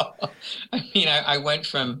 Well, I mean, I went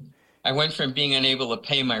from being unable to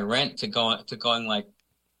pay my rent to going like,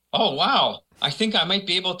 oh wow, I think I might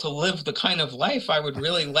be able to live the kind of life I would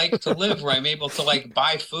really like to live, where I'm able to like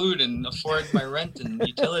buy food and afford my rent and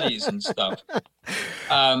utilities and stuff.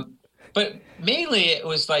 Um, but mainly it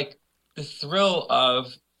was like the thrill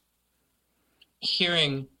of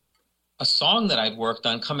hearing a song that I'd worked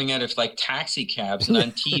on coming out of like taxi cabs and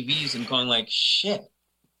on TVs and going like, shit,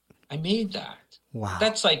 I made that. Wow.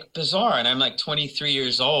 That's like bizarre. And I'm like 23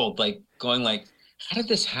 years old, like going like, how did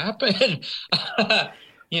this happen? At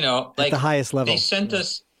the Like highest level. they sent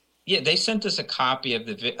us, yeah, they sent us a copy of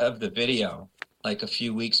the video like a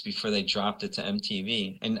few weeks before they dropped it to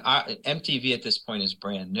MTV. And MTV at this point is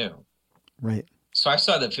brand new. Right. So I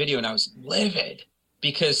saw the video and I was livid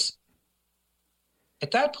because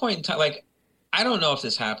at that point in time, like, I don't know if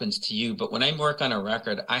this happens to you, but when I work on a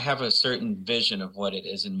record, I have a certain vision of what it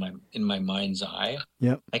is in my mind's eye.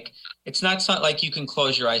 Yep. Like it's not something like you can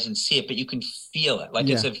close your eyes and see it, but you can feel it. Like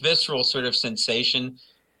it's a visceral sort of sensation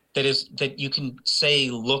that you can say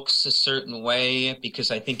looks a certain way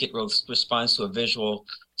because I think it responds to a visual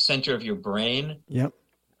center of your brain. Yep.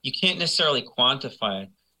 You can't necessarily quantify it.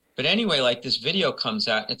 But anyway, like this video comes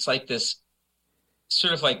out, it's like this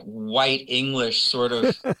sort of like white English sort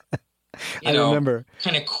of, I remember.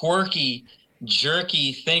 kind of quirky,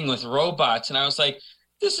 jerky thing with robots. And I was like,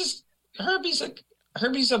 this is Herbie's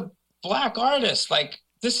a black artist. Like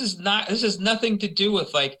this is nothing to do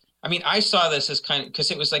with like, I mean, I saw this as kind of,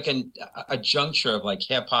 because it was like a juncture of like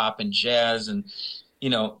hip hop and jazz and,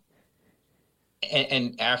 you know,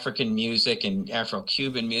 and African music and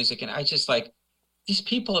Afro-Cuban music. And I just like, these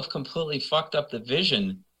people have completely fucked up the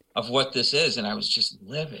vision of what this is. And I was just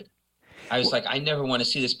livid. I was like, I never want to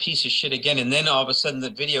see this piece of shit again. And then all of a sudden the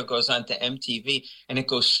video goes on to MTV and it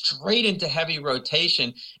goes straight into heavy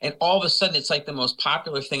rotation. And all of a sudden it's like the most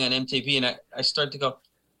popular thing on MTV. And I started to go,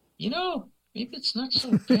 maybe it's not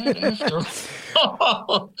so bad after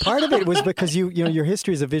all. Part of it was because your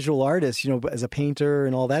history as a visual artist, as a painter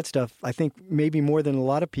and all that stuff. I think maybe more than a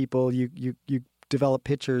lot of people, you develop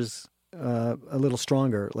pictures a little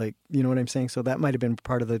stronger. Like, you know what I'm saying? So that might have been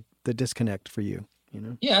part of the disconnect for you.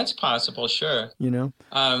 Yeah, it's possible, sure.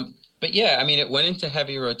 But yeah, I mean, it went into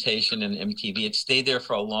heavy rotation in MTV. It stayed there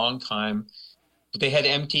for a long time. they had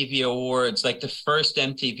MTV Awards, like the first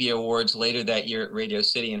MTV Awards later that year at Radio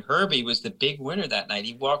City, and Herbie was the big winner that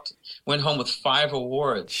night. Went home with 5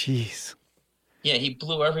 awards. Jeez. Yeah, he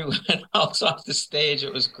blew everyone else off the stage.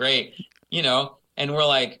 It was great, and we're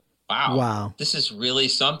like, wow, Wow. this is really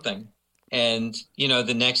something. And,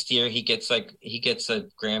 the next year he gets a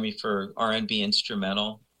Grammy for R&B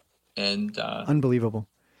instrumental. And Unbelievable.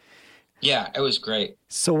 yeah, it was great.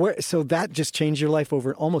 So that just changed your life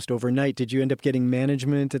almost overnight. Did you end up getting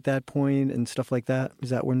management at that point and stuff like that?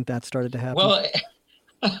 Is that when that started to happen? Well,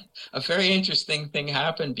 a very interesting thing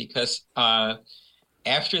happened because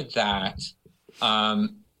after that,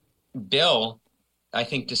 Bill, I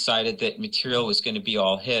think, decided that material was going to be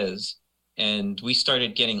all his. And we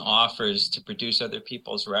started getting offers to produce other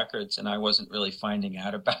people's records, and I wasn't really finding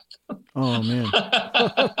out about them. Oh, man.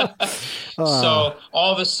 So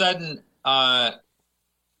all of a sudden, I'm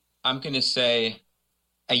going to say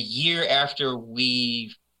a year after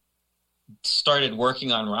we started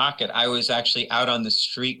working on Rocket, I was actually out on the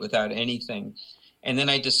street without anything. And then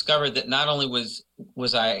I discovered that not only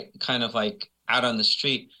was I kind of like out on the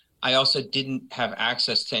street, I also didn't have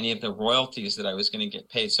access to any of the royalties that I was going to get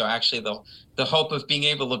paid. So actually the hope of being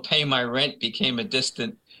able to pay my rent became a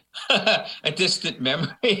distant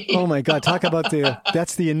memory. Oh my God. Talk about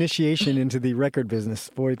that's the initiation into the record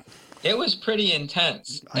business. Boy. It was pretty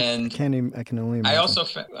intense. I can only imagine. I also,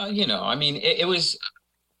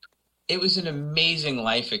 it was an amazing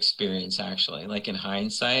life experience, actually, like in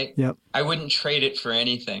hindsight. Yep. I wouldn't trade it for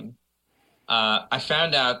anything. I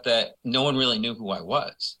found out that no one really knew who I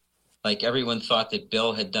was. Like everyone thought that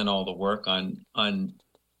Bill had done all the work on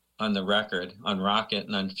the record, on Rocket,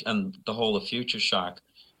 and on the whole of Future Shock,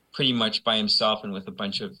 pretty much by himself and with a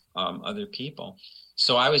bunch of other people.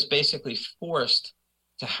 So I was basically forced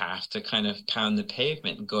to have to kind of pound the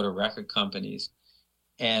pavement and go to record companies.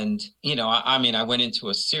 And, I went into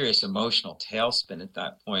a serious emotional tailspin at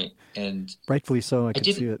that point. And rightfully so, I could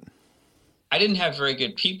see it. I didn't have very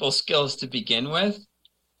good people skills to begin with,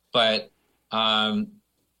 but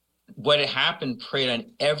what had happened preyed on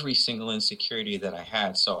every single insecurity that I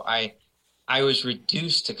had. So I was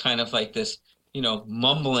reduced to kind of like this,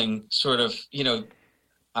 mumbling sort of,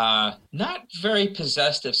 not very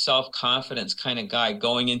possessive self-confidence kind of guy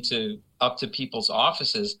going up to people's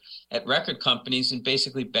offices at record companies and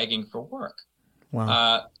basically begging for work.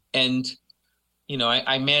 Wow. And,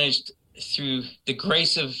 I managed through the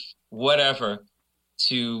grace of whatever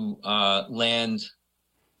to land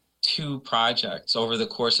 2 projects over the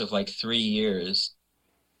course of like 3 years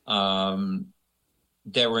that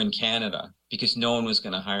were in Canada because no one was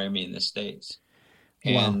going to hire me in the States.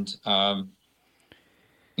 Wow. And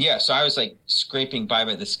so I was like scraping by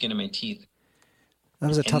the skin of my teeth. That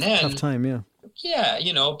was a tough time, yeah. Yeah,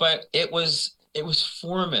 but it was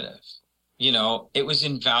formative. It was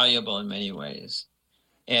invaluable in many ways.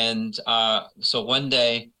 And so one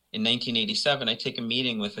day in 1987, I take a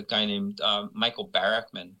meeting with a guy named Michael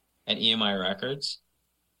Barrickman at EMI Records.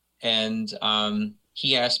 And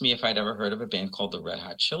he asked me if I'd ever heard of a band called the Red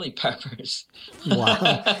Hot Chili Peppers.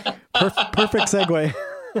 Wow. Perfect segue.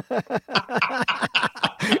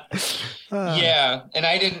 Yeah, and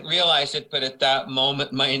I didn't realize it, but at that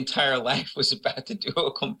moment, my entire life was about to do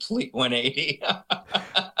a complete 180.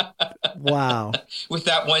 Wow. With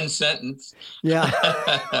that one sentence. Yeah.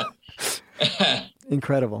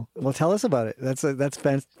 Incredible. Well, tell us about it.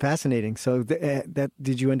 That's fascinating. So that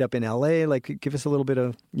did you end up in LA? Like, give us a little bit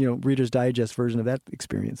of, Reader's Digest version of that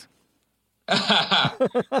experience.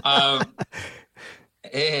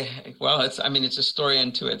 Well, it's a story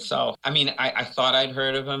unto itself. I thought I'd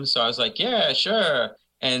heard of him, so I was like, yeah, sure.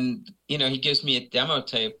 And, he gives me a demo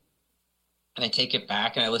tape and I take it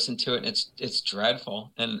back and I listen to it and it's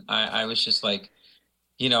dreadful. And I was just like,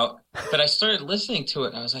 but I started listening to it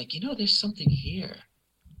and I was like, there's something here.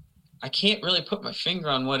 I can't really put my finger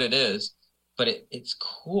on what it is, but it's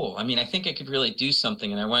cool. I think I could really do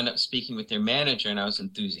something. And I wound up speaking with their manager and I was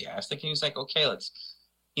enthusiastic. And he was like, okay, let's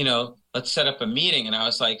set up a meeting. And I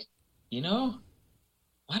was like,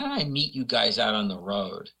 why don't I meet you guys out on the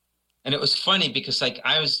road? And it was funny because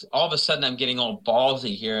all of a sudden I'm getting all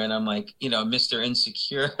ballsy here and I'm like, Mr.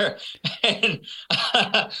 Insecure. And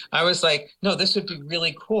I was like, no, this would be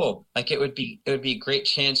really cool. Like it would be a great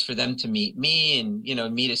chance for them to meet me and,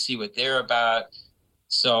 me to see what they're about.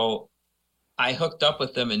 So I hooked up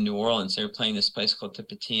with them in New Orleans. They were playing this place called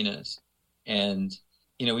Tipitina's. And,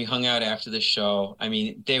 we hung out after the show.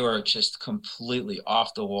 They were just completely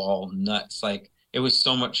off the wall nuts. Like it was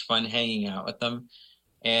so much fun hanging out with them.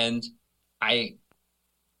 And I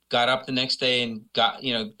got up the next day and got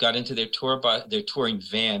into their tour bus, their touring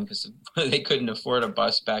van, because they couldn't afford a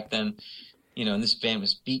bus back then. and this band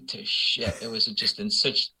was beat to shit. It was just in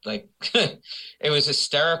such like, it was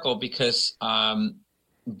hysterical because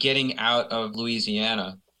getting out of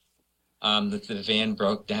Louisiana, the van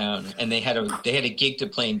broke down, and they had a gig to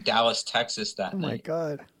play in Dallas, Texas that Oh my night.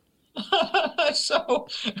 God. So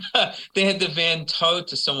they had the van towed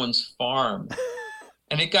to someone's farm,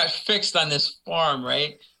 and it got fixed on this farm,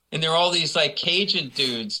 right? And there are all these like Cajun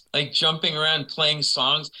dudes like jumping around playing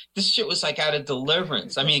songs. This shit was like out of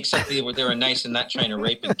Deliverance. I mean, except they were nice and not trying to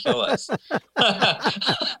rape and kill us.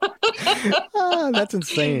 That's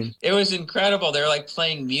insane. It was incredible. They were like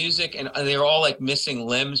playing music, and they were all like missing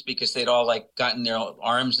limbs because they'd all like gotten their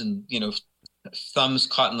arms and thumbs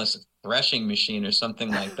caught in this threshing machine or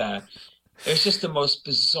something like that. It was just the most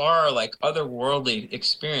bizarre, like otherworldly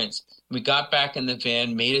experience. We got back in the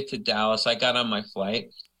van, made it to Dallas. I got on my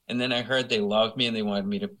flight, and then I heard they loved me and they wanted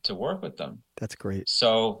me to work with them. That's great.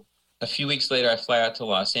 So a few weeks later, I fly out to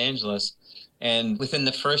Los Angeles, and within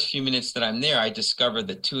the first few minutes that I'm there, I discovered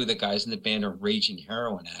that two of the guys in the band are raging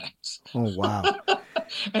heroin addicts. Oh, wow.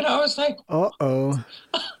 And I was like, uh-oh.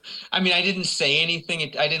 I mean, I didn't say anything.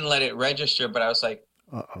 I didn't let it register, but I was like,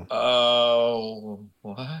 uh-oh. Oh,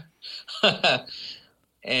 what?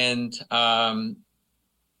 And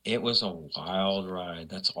it was a wild ride.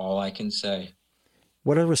 That's all I can say.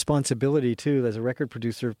 What a responsibility too, as a record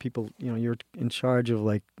producer. People, you're in charge of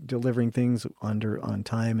like delivering things on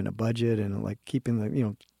time and a budget, and like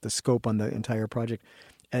keeping the scope on the entire project.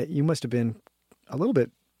 You must have been a little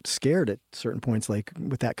bit scared at certain points, like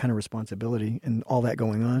with that kind of responsibility and all that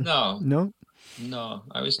going on. No,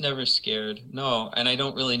 I was never scared. No, and I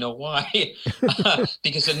don't really know why,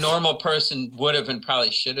 because a normal person would have and probably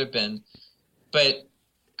should have been. But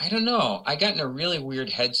I don't know. I got in a really weird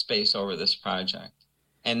headspace over this project.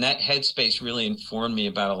 And that headspace really informed me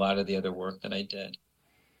about a lot of the other work that I did.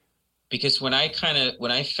 Because when I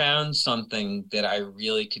found something that I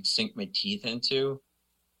really could sink my teeth into,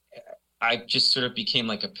 I just sort of became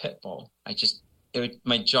like a pit bull.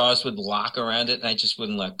 My jaws would lock around it and I just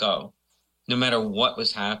wouldn't let go. No matter what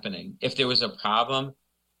was happening. If there was a problem,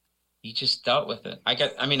 you just dealt with it. I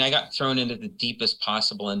got thrown into the deepest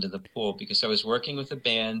possible end of the pool because I was working with a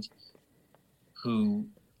band who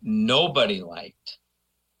nobody liked.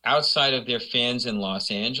 Outside of their fans in Los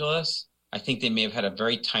Angeles, I think they may have had a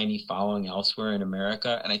very tiny following elsewhere in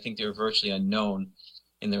America, and I think they were virtually unknown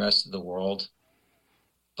in the rest of the world.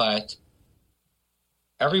 But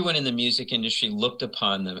everyone in the music industry looked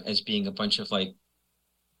upon them as being a bunch of like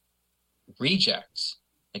rejects,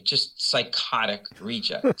 like just psychotic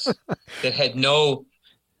rejects that had no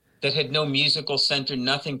musical center,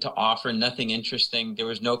 nothing to offer, nothing interesting. There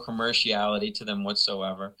was no commerciality to them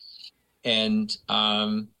whatsoever. And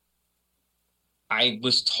I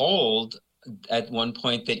was told at one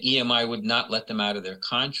point that EMI would not let them out of their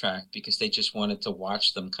contract because they just wanted to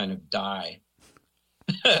watch them kind of die.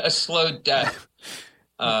 A slow death.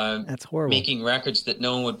 That's horrible. Making records that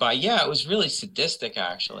no one would buy. Yeah, it was really sadistic,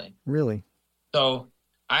 actually. Really? So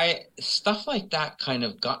stuff like that kind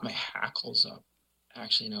of got my hackles up.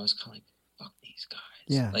 Actually, and I was kind of like, fuck these guys.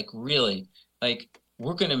 Yeah. Like, really, like,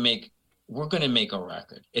 we're going to make a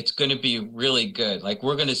record. It's going to be really good. Like,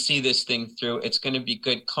 we're going to see this thing through. It's going to be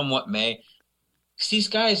good come what may. 'Cause these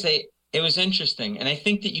guys, it was interesting. And I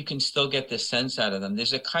think that you can still get this sense out of them.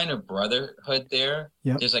 There's a kind of brotherhood there.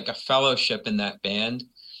 Yep. There's like a fellowship in that band.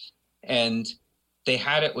 And they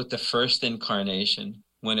had it with the first incarnation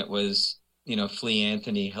when it was, Flea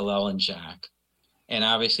Anthony, Hillel, and Jack. And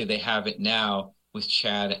obviously they have it now with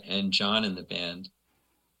Chad and John in the band.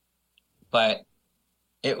 But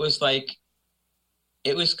it was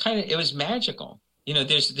magical.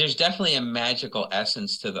 There's definitely a magical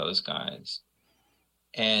essence to those guys.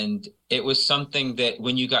 And it was something that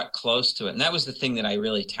when you got close to it, and that was the thing that I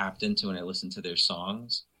really tapped into when I listened to their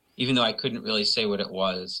songs, even though I couldn't really say what it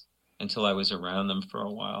was until I was around them for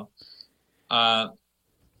a while.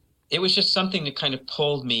 It was just something that kind of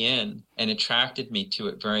pulled me in and attracted me to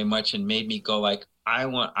it very much and made me go like, I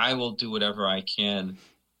will do whatever I can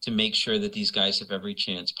to make sure that these guys have every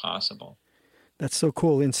chance possible. That's so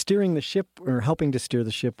cool. In steering the ship or helping to steer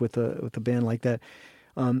the ship with a band like that,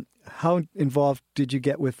 how involved did you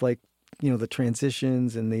get with like, the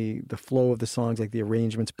transitions and the flow of the songs, like the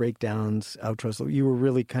arrangements, breakdowns, outros? You were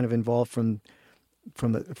really kind of involved from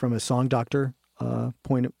a song doctor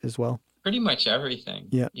point as well? Pretty much everything,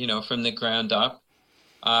 yeah. From the ground up.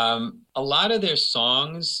 A lot of their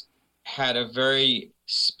songs had a very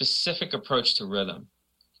specific approach to rhythm.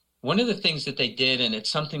 One of the things that they did, and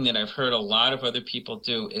it's something that I've heard a lot of other people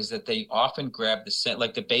do, is that they often grab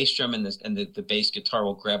like the bass drum and the bass guitar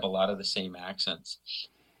will grab a lot of the same accents.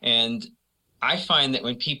 And I find that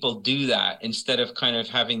when people do that, instead of kind of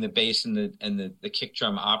having the bass and the kick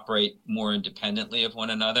drum operate more independently of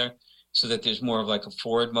one another, so that there's more of like a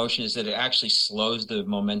forward motion, is that it actually slows the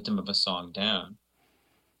momentum of a song down.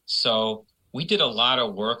 So we did a lot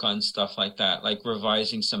of work on stuff like that, like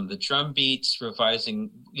revising some of the drum beats, revising,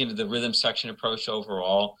 the rhythm section approach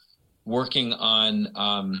overall, working on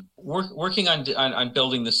working on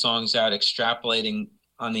building the songs out, extrapolating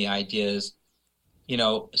on the ideas,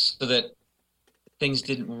 so that things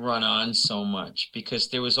didn't run on so much, because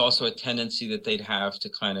there was also a tendency that they'd have to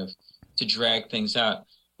kind of to drag things out.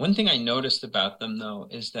 One thing I noticed about them, though,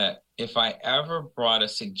 is that if I ever brought a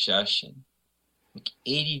suggestion, like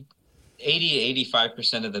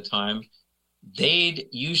 85% of the time, they'd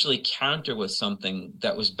usually counter with something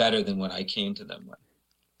that was better than what I came to them with.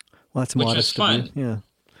 Well, that's which modest was fun. Of you. Yeah,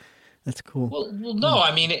 that's cool. Well, no,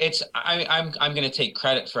 I mean, I'm going to take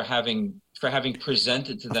credit for having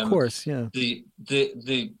presented to them, of course, yeah, the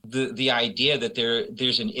idea that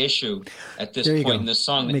there's an issue at this point in the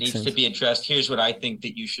song that needs to be addressed. Here's what I think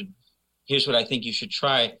you should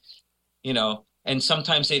try, and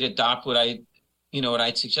sometimes they'd adopt what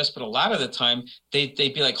I'd suggest, but a lot of the time they'd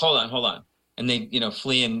be like, hold on. And they,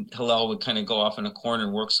 Flea and Hillel would kind of go off in a corner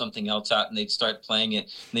and work something else out, and they'd start playing it,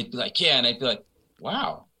 and they'd be like, yeah, and I'd be like,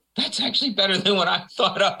 wow, that's actually better than what I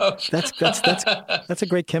thought of. That's a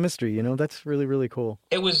great chemistry, that's really, really cool.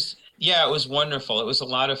 It was wonderful. It was a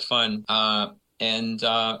lot of fun. That's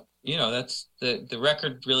the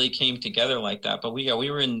record really came together like that. But we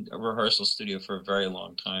were in a rehearsal studio for a very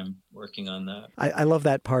long time working on that. I love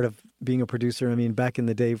that part of being a producer. I mean, back in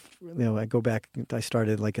the day, I go back, I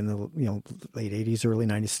started like in the, late 80s, early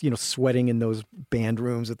 90s, sweating in those band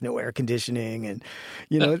rooms with no air conditioning and,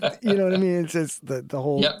 you know what I mean? It's just the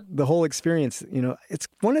whole, the whole experience, it's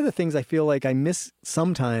one of the things I feel like I miss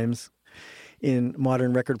sometimes in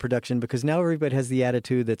modern record production, because now everybody has the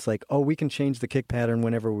attitude that's like, oh, we can change the kick pattern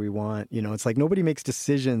whenever we want. It's like nobody makes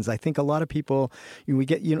decisions. I think a lot of people, we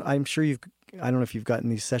get, I'm sure I don't know if you've gotten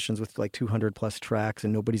these sessions with like 200 plus tracks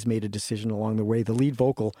and nobody's made a decision along the way. The lead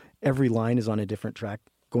vocal, every line is on a different track,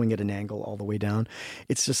 going at an angle all the way down.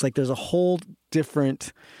 It's just like there's a whole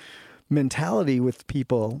different mentality with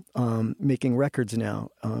people making records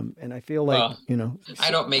now. And I feel like,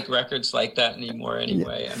 I don't make records like that anymore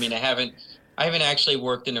anyway. Yeah. I mean, I haven't actually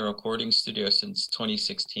worked in a recording studio since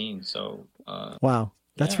 2016. So, wow.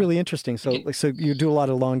 That's really interesting. So you do a lot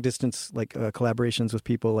of long distance, like collaborations with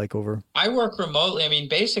people like over. I work remotely. I mean,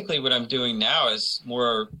 basically what I'm doing now is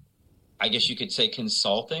more, I guess you could say,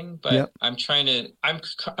 consulting, but I'm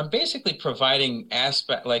basically providing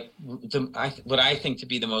what I think to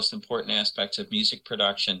be the most important aspects of music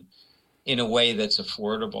production in a way that's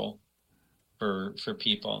affordable for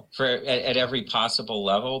people at every possible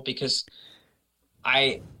level, because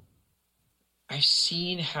I've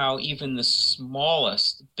seen how even the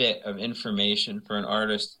smallest bit of information for an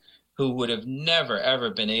artist who would have never,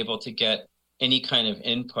 ever been able to get any kind of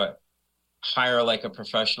input, hire like a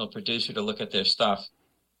professional producer to look at their stuff,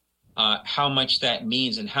 how much that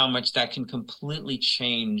means and how much that can completely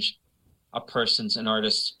change an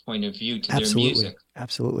artist's point of view to their music.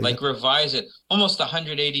 Absolutely. Like revise it almost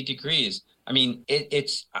 180 degrees. I mean,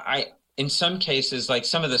 in some cases, like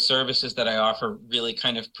some of the services that I offer really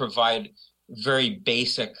kind of provide very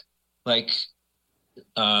basic, like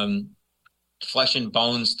flesh and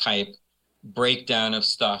bones type breakdown of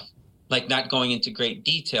stuff, like not going into great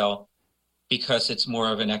detail, because it's more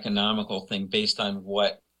of an economical thing based on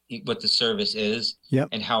what the service is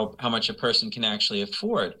and how much a person can actually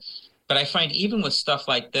afford. But I find even with stuff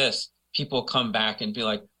like this, people come back and be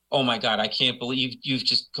like, oh my God, I can't believe you've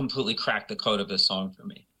just completely cracked the code of this song for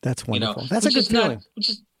me. That's wonderful. That's a good feeling.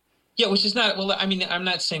 Which is not, well, I mean, I'm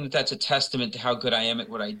not saying that that's a testament to how good I am at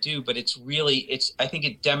what I do, but I think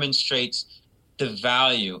it demonstrates the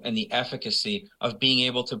value and the efficacy of being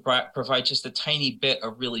able to provide just a tiny bit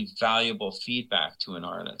of really valuable feedback to an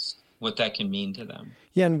artist, what that can mean to them.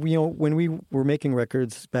 Yeah, and when we were making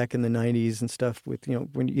records back in the 90s and stuff, with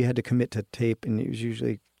when you had to commit to tape, and it was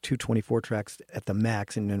usually 224 tracks at the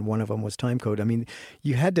max, and then one of them was time code. I mean,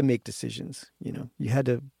 you had to make decisions. You had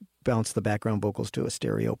to bounce the background vocals to a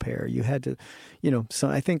stereo pair. You had to, so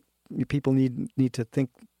I think people need to think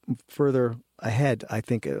further ahead. I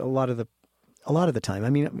think a lot of the time. I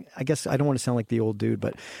mean, I guess I don't want to sound like the old dude,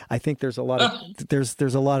 but I think there's a lot of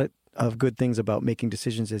there's a lot of good things about making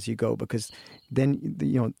decisions as you go, because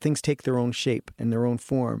then things take their own shape and their own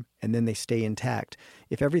form, and then they stay intact.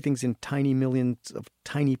 If everything's in tiny millions of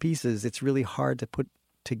tiny pieces, it's really hard to put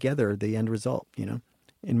together the end result.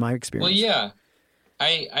 In my experience. Well, yeah,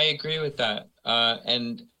 I agree with that,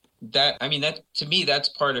 and that, I mean, that to me, that's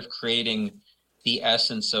part of creating the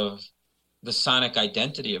essence of the sonic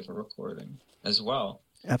identity of a recording as well.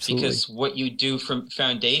 Absolutely. Because what you do from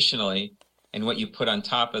foundationally and what you put on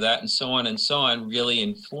top of that and so on really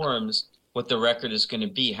informs what the record is going to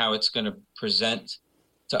be, how it's going to present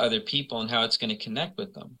to other people and how it's going to connect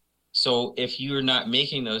with them. So if you're not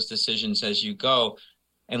making those decisions as you go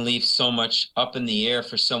and leave so much up in the air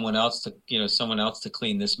for someone else to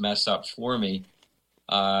clean this mess up for me,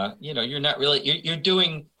 you're not really, you're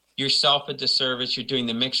doing yourself a disservice, you're doing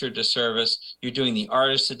the mixer a disservice, you're doing the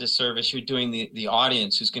artist a disservice, you're doing the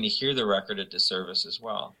audience who's going to hear the record a disservice as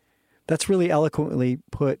well. That's really eloquently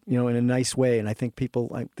put, in a nice way. And I think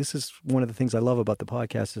this is one of the things I love about the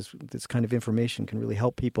podcast is this kind of information can really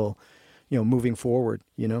help people, moving forward,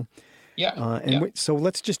 Yeah. So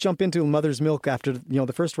let's just jump into Mother's Milk after,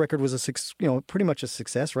 the first record was pretty much a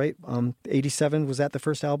success, right? 87, was that the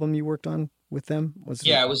first album you worked on with them?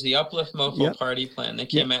 It was the Uplift Mofo Party Plan. They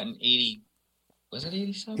came out in 80, was it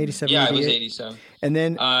 87? 87, yeah, 88. It was 87. And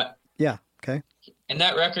then, okay. And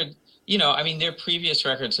that record, their previous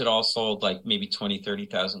records had all sold like maybe 20,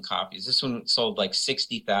 30,000 copies. This one sold like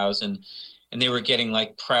 60,000. And they were getting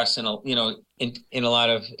like press and, in a lot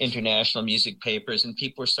of international music papers. And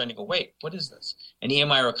people were starting to go, wait, what is this? And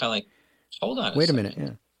EMI were kind of like, hold on Wait a minute.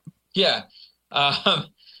 Yeah.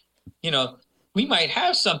 We might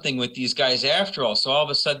have something with these guys after all. So all of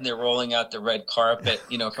a sudden they're rolling out the red carpet,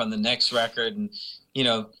 from the next record. And,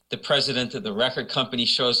 the president of the record company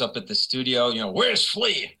shows up at the studio, where's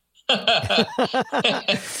Flea?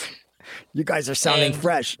 You guys are sounding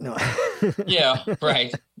fresh. No. Yeah,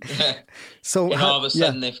 right. So all of a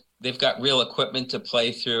sudden they've got real equipment to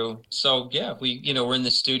play through. So yeah, we're in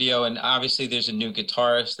the studio, and obviously there's a new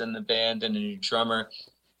guitarist in the band and a new drummer,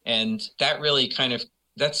 and that really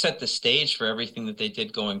that set the stage for everything that they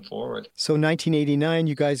did going forward. So 1989,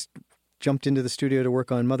 you guys jumped into the studio to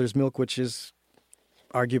work on Mother's Milk, which is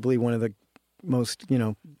arguably one of the most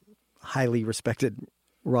highly respected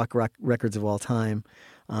rock records of all time.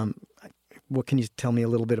 What can you tell me a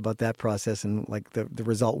little bit about that process and like the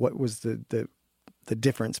result? What was the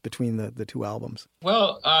difference between the two albums?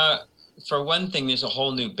 Well, for one thing, there's a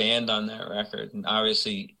whole new band on that record, and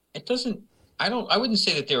obviously I wouldn't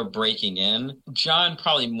say that they were breaking in. John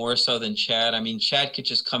probably more so than Chad. I mean, Chad could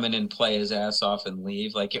just come in and play his ass off and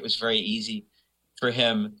leave. Like, it was very easy for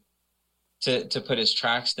him to put his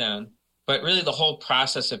tracks down. But really the whole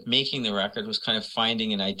process of making the record was kind of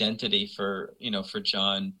finding an identity for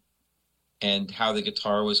John and how the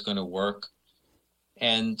guitar was going to work.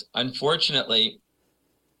 And unfortunately,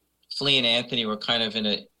 Flea and Anthony were kind of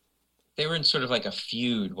they were in sort of like a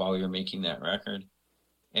feud while we were making that record.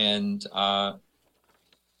 And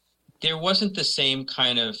there wasn't the same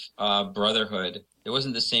kind of brotherhood. There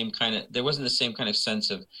wasn't the same kind of sense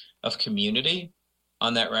of community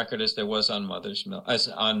on that record as there was on Mother's Milk, as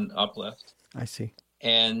on Uplift. I see.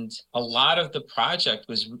 And a lot of the project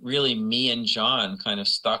was really me and John kind of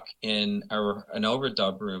stuck in an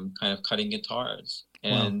overdub room, kind of cutting guitars.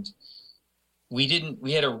 And we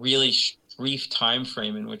had a really brief time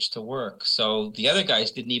frame in which to work. So the other guys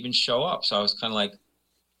didn't even show up. So I was kind of like,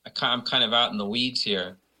 I'm kind of out in the weeds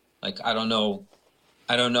here. Like, I don't know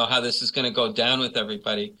how this is going to go down with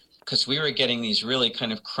everybody, because we were getting these really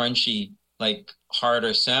kind of crunchy, like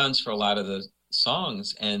harder sounds for a lot of the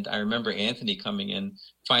songs. And I remember Anthony coming in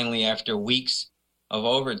finally after weeks of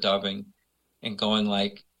overdubbing and going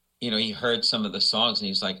like, he heard some of the songs and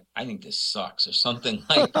he was like, I think this sucks or something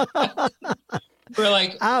like that. We're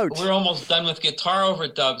like, ouch. We're almost done with guitar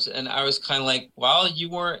overdubs. And I was kind of like, well, you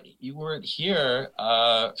weren't here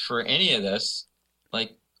for any of this.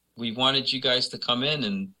 Like, we wanted you guys to come in,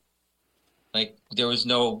 and like, there was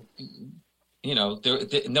no,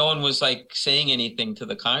 no one was like saying anything to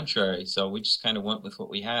the contrary. So we just kind of went with what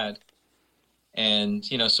we had. And,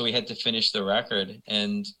 so we had to finish the record.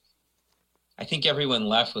 And I think everyone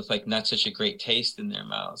left with like not such a great taste in their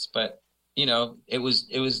mouths, but it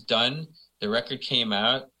was done. The record came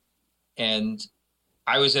out, and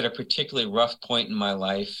I was at a particularly rough point in my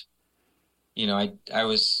life. I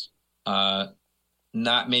was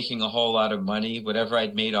not making a whole lot of money. Whatever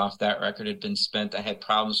I'd made off that record had been spent. I had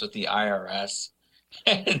problems with the IRS,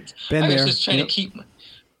 and I was trying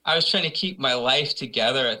to keep my life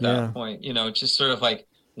together at that point. Just sort of like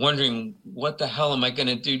wondering, what the hell am I going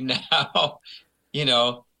to do now?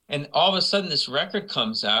 And all of a sudden this record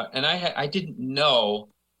comes out, and I didn't know,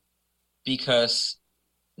 because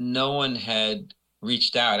no one had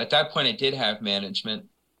reached out. At that point I did have management,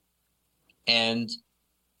 and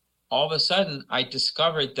all of a sudden I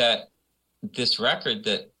discovered that this record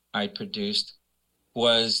that I produced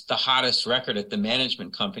was the hottest record at the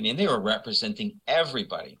management company, and they were representing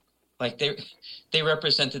everybody. like they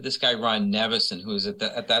represented this guy Ron Nevison, who was at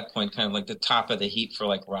that point kind of like the top of the heap for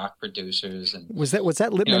like rock producers. And was that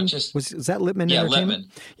Lippman? Was that Lippman? Yeah, Entertainment?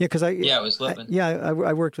 Lippman. Yeah, it was Lippman.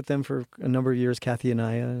 I worked with them for a number of years, Kathy and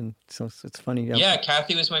Aya, and so it's funny. Yeah,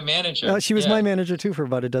 Kathy was my manager. She was my manager too for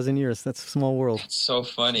about a dozen years. That's a small world. It's so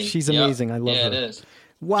funny. She's amazing. I love her. Yeah, it is.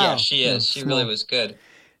 Wow. Yeah, she is. She really was good.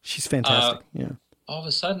 She's fantastic. All of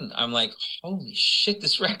a sudden, I'm like, holy shit!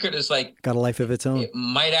 This record is like got a life of its own. It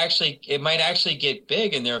might actually get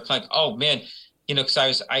big. And they're like, oh man,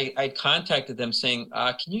 because I contacted them saying,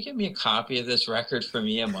 can you get me a copy of this record for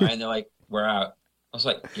me and mine? They're like, we're out. I was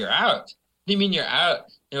like, you're out? What do you mean you're out?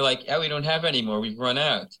 They're like, yeah, we don't have any more. We've run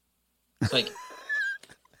out. It's like,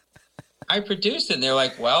 I produced it. And they're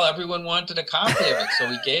like, well, everyone wanted a copy of it, so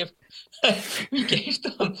we gave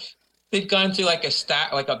them. They'd gone through like a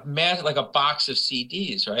stack, like a box of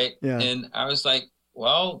CDs, right? Yeah. And I was like,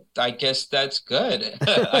 well, I guess that's good,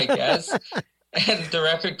 I guess. And the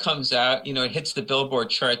record comes out, it hits the Billboard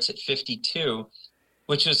charts at 52,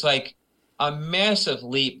 which was like a massive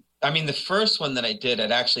leap. I mean, the first one that I did,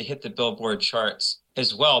 it actually hit the Billboard charts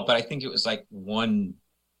as well, but I think it was like one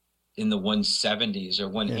in the 170s or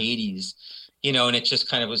 180s, and it just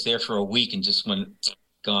kind of was there for a week and just went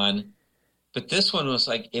gone. But this one was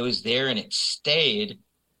like, it was there and it stayed.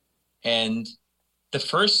 And the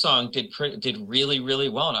first song did really, really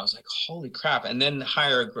well. And I was like, holy crap. And then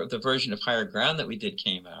the version of Higher Ground that we did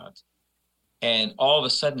came out. And all of a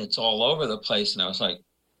sudden it's all over the place. And I was like,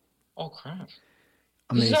 oh crap.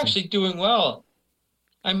 Amazing. This is actually doing well.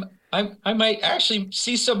 I might actually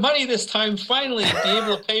see some money this time finally and be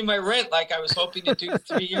able to pay my rent like I was hoping to do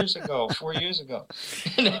 4 years ago.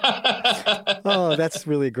 Oh, that's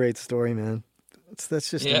really a great story, man.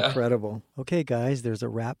 That's just incredible. Okay, guys, there's a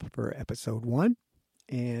wrap for episode 1.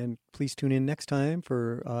 And please tune in next time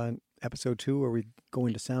for episode 2, where we go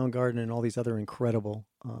into Soundgarden and all these other incredible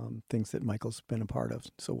things that Michael's been a part of.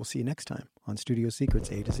 So we'll see you next time on Studio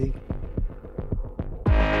Secrets A to Z.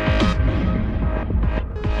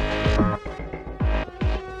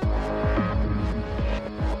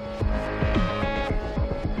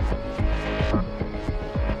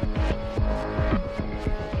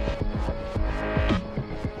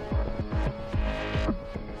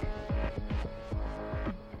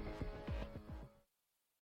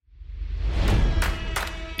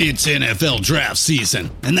 It's NFL draft season,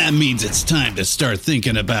 and that means it's time to start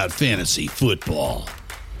thinking about fantasy football.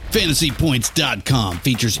 FantasyPoints.com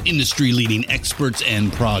features industry-leading experts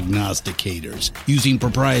and prognosticators using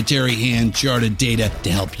proprietary hand-charted data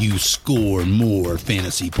to help you score more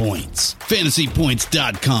fantasy points.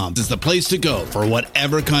 FantasyPoints.com is the place to go for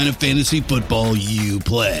whatever kind of fantasy football you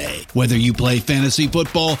play. Whether you play fantasy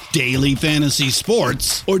football, daily fantasy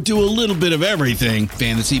sports, or do a little bit of everything,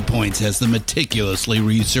 Fantasy Points has the meticulously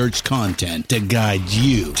researched content to guide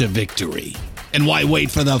you to victory. And why wait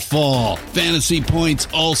for the fall? Fantasy Points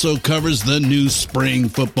also covers the new spring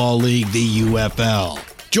football league, the UFL.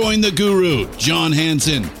 Join the guru, John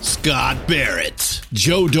Hansen, Scott Barrett,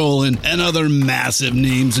 Joe Dolan, and other massive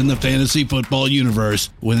names in the fantasy football universe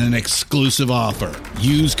with an exclusive offer.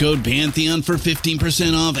 Use code Pantheon for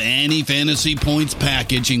 15% off any Fantasy Points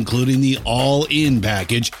package, including the all-in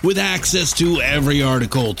package, with access to every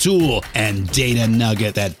article, tool, and data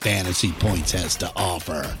nugget that Fantasy Points has to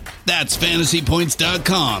offer. That's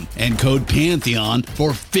FantasyPoints.com and code Pantheon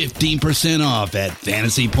for 15% off at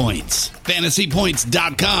Fantasy Points.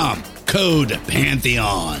 FantasyPoints.com, code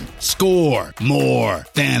Pantheon. Score more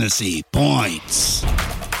fantasy points.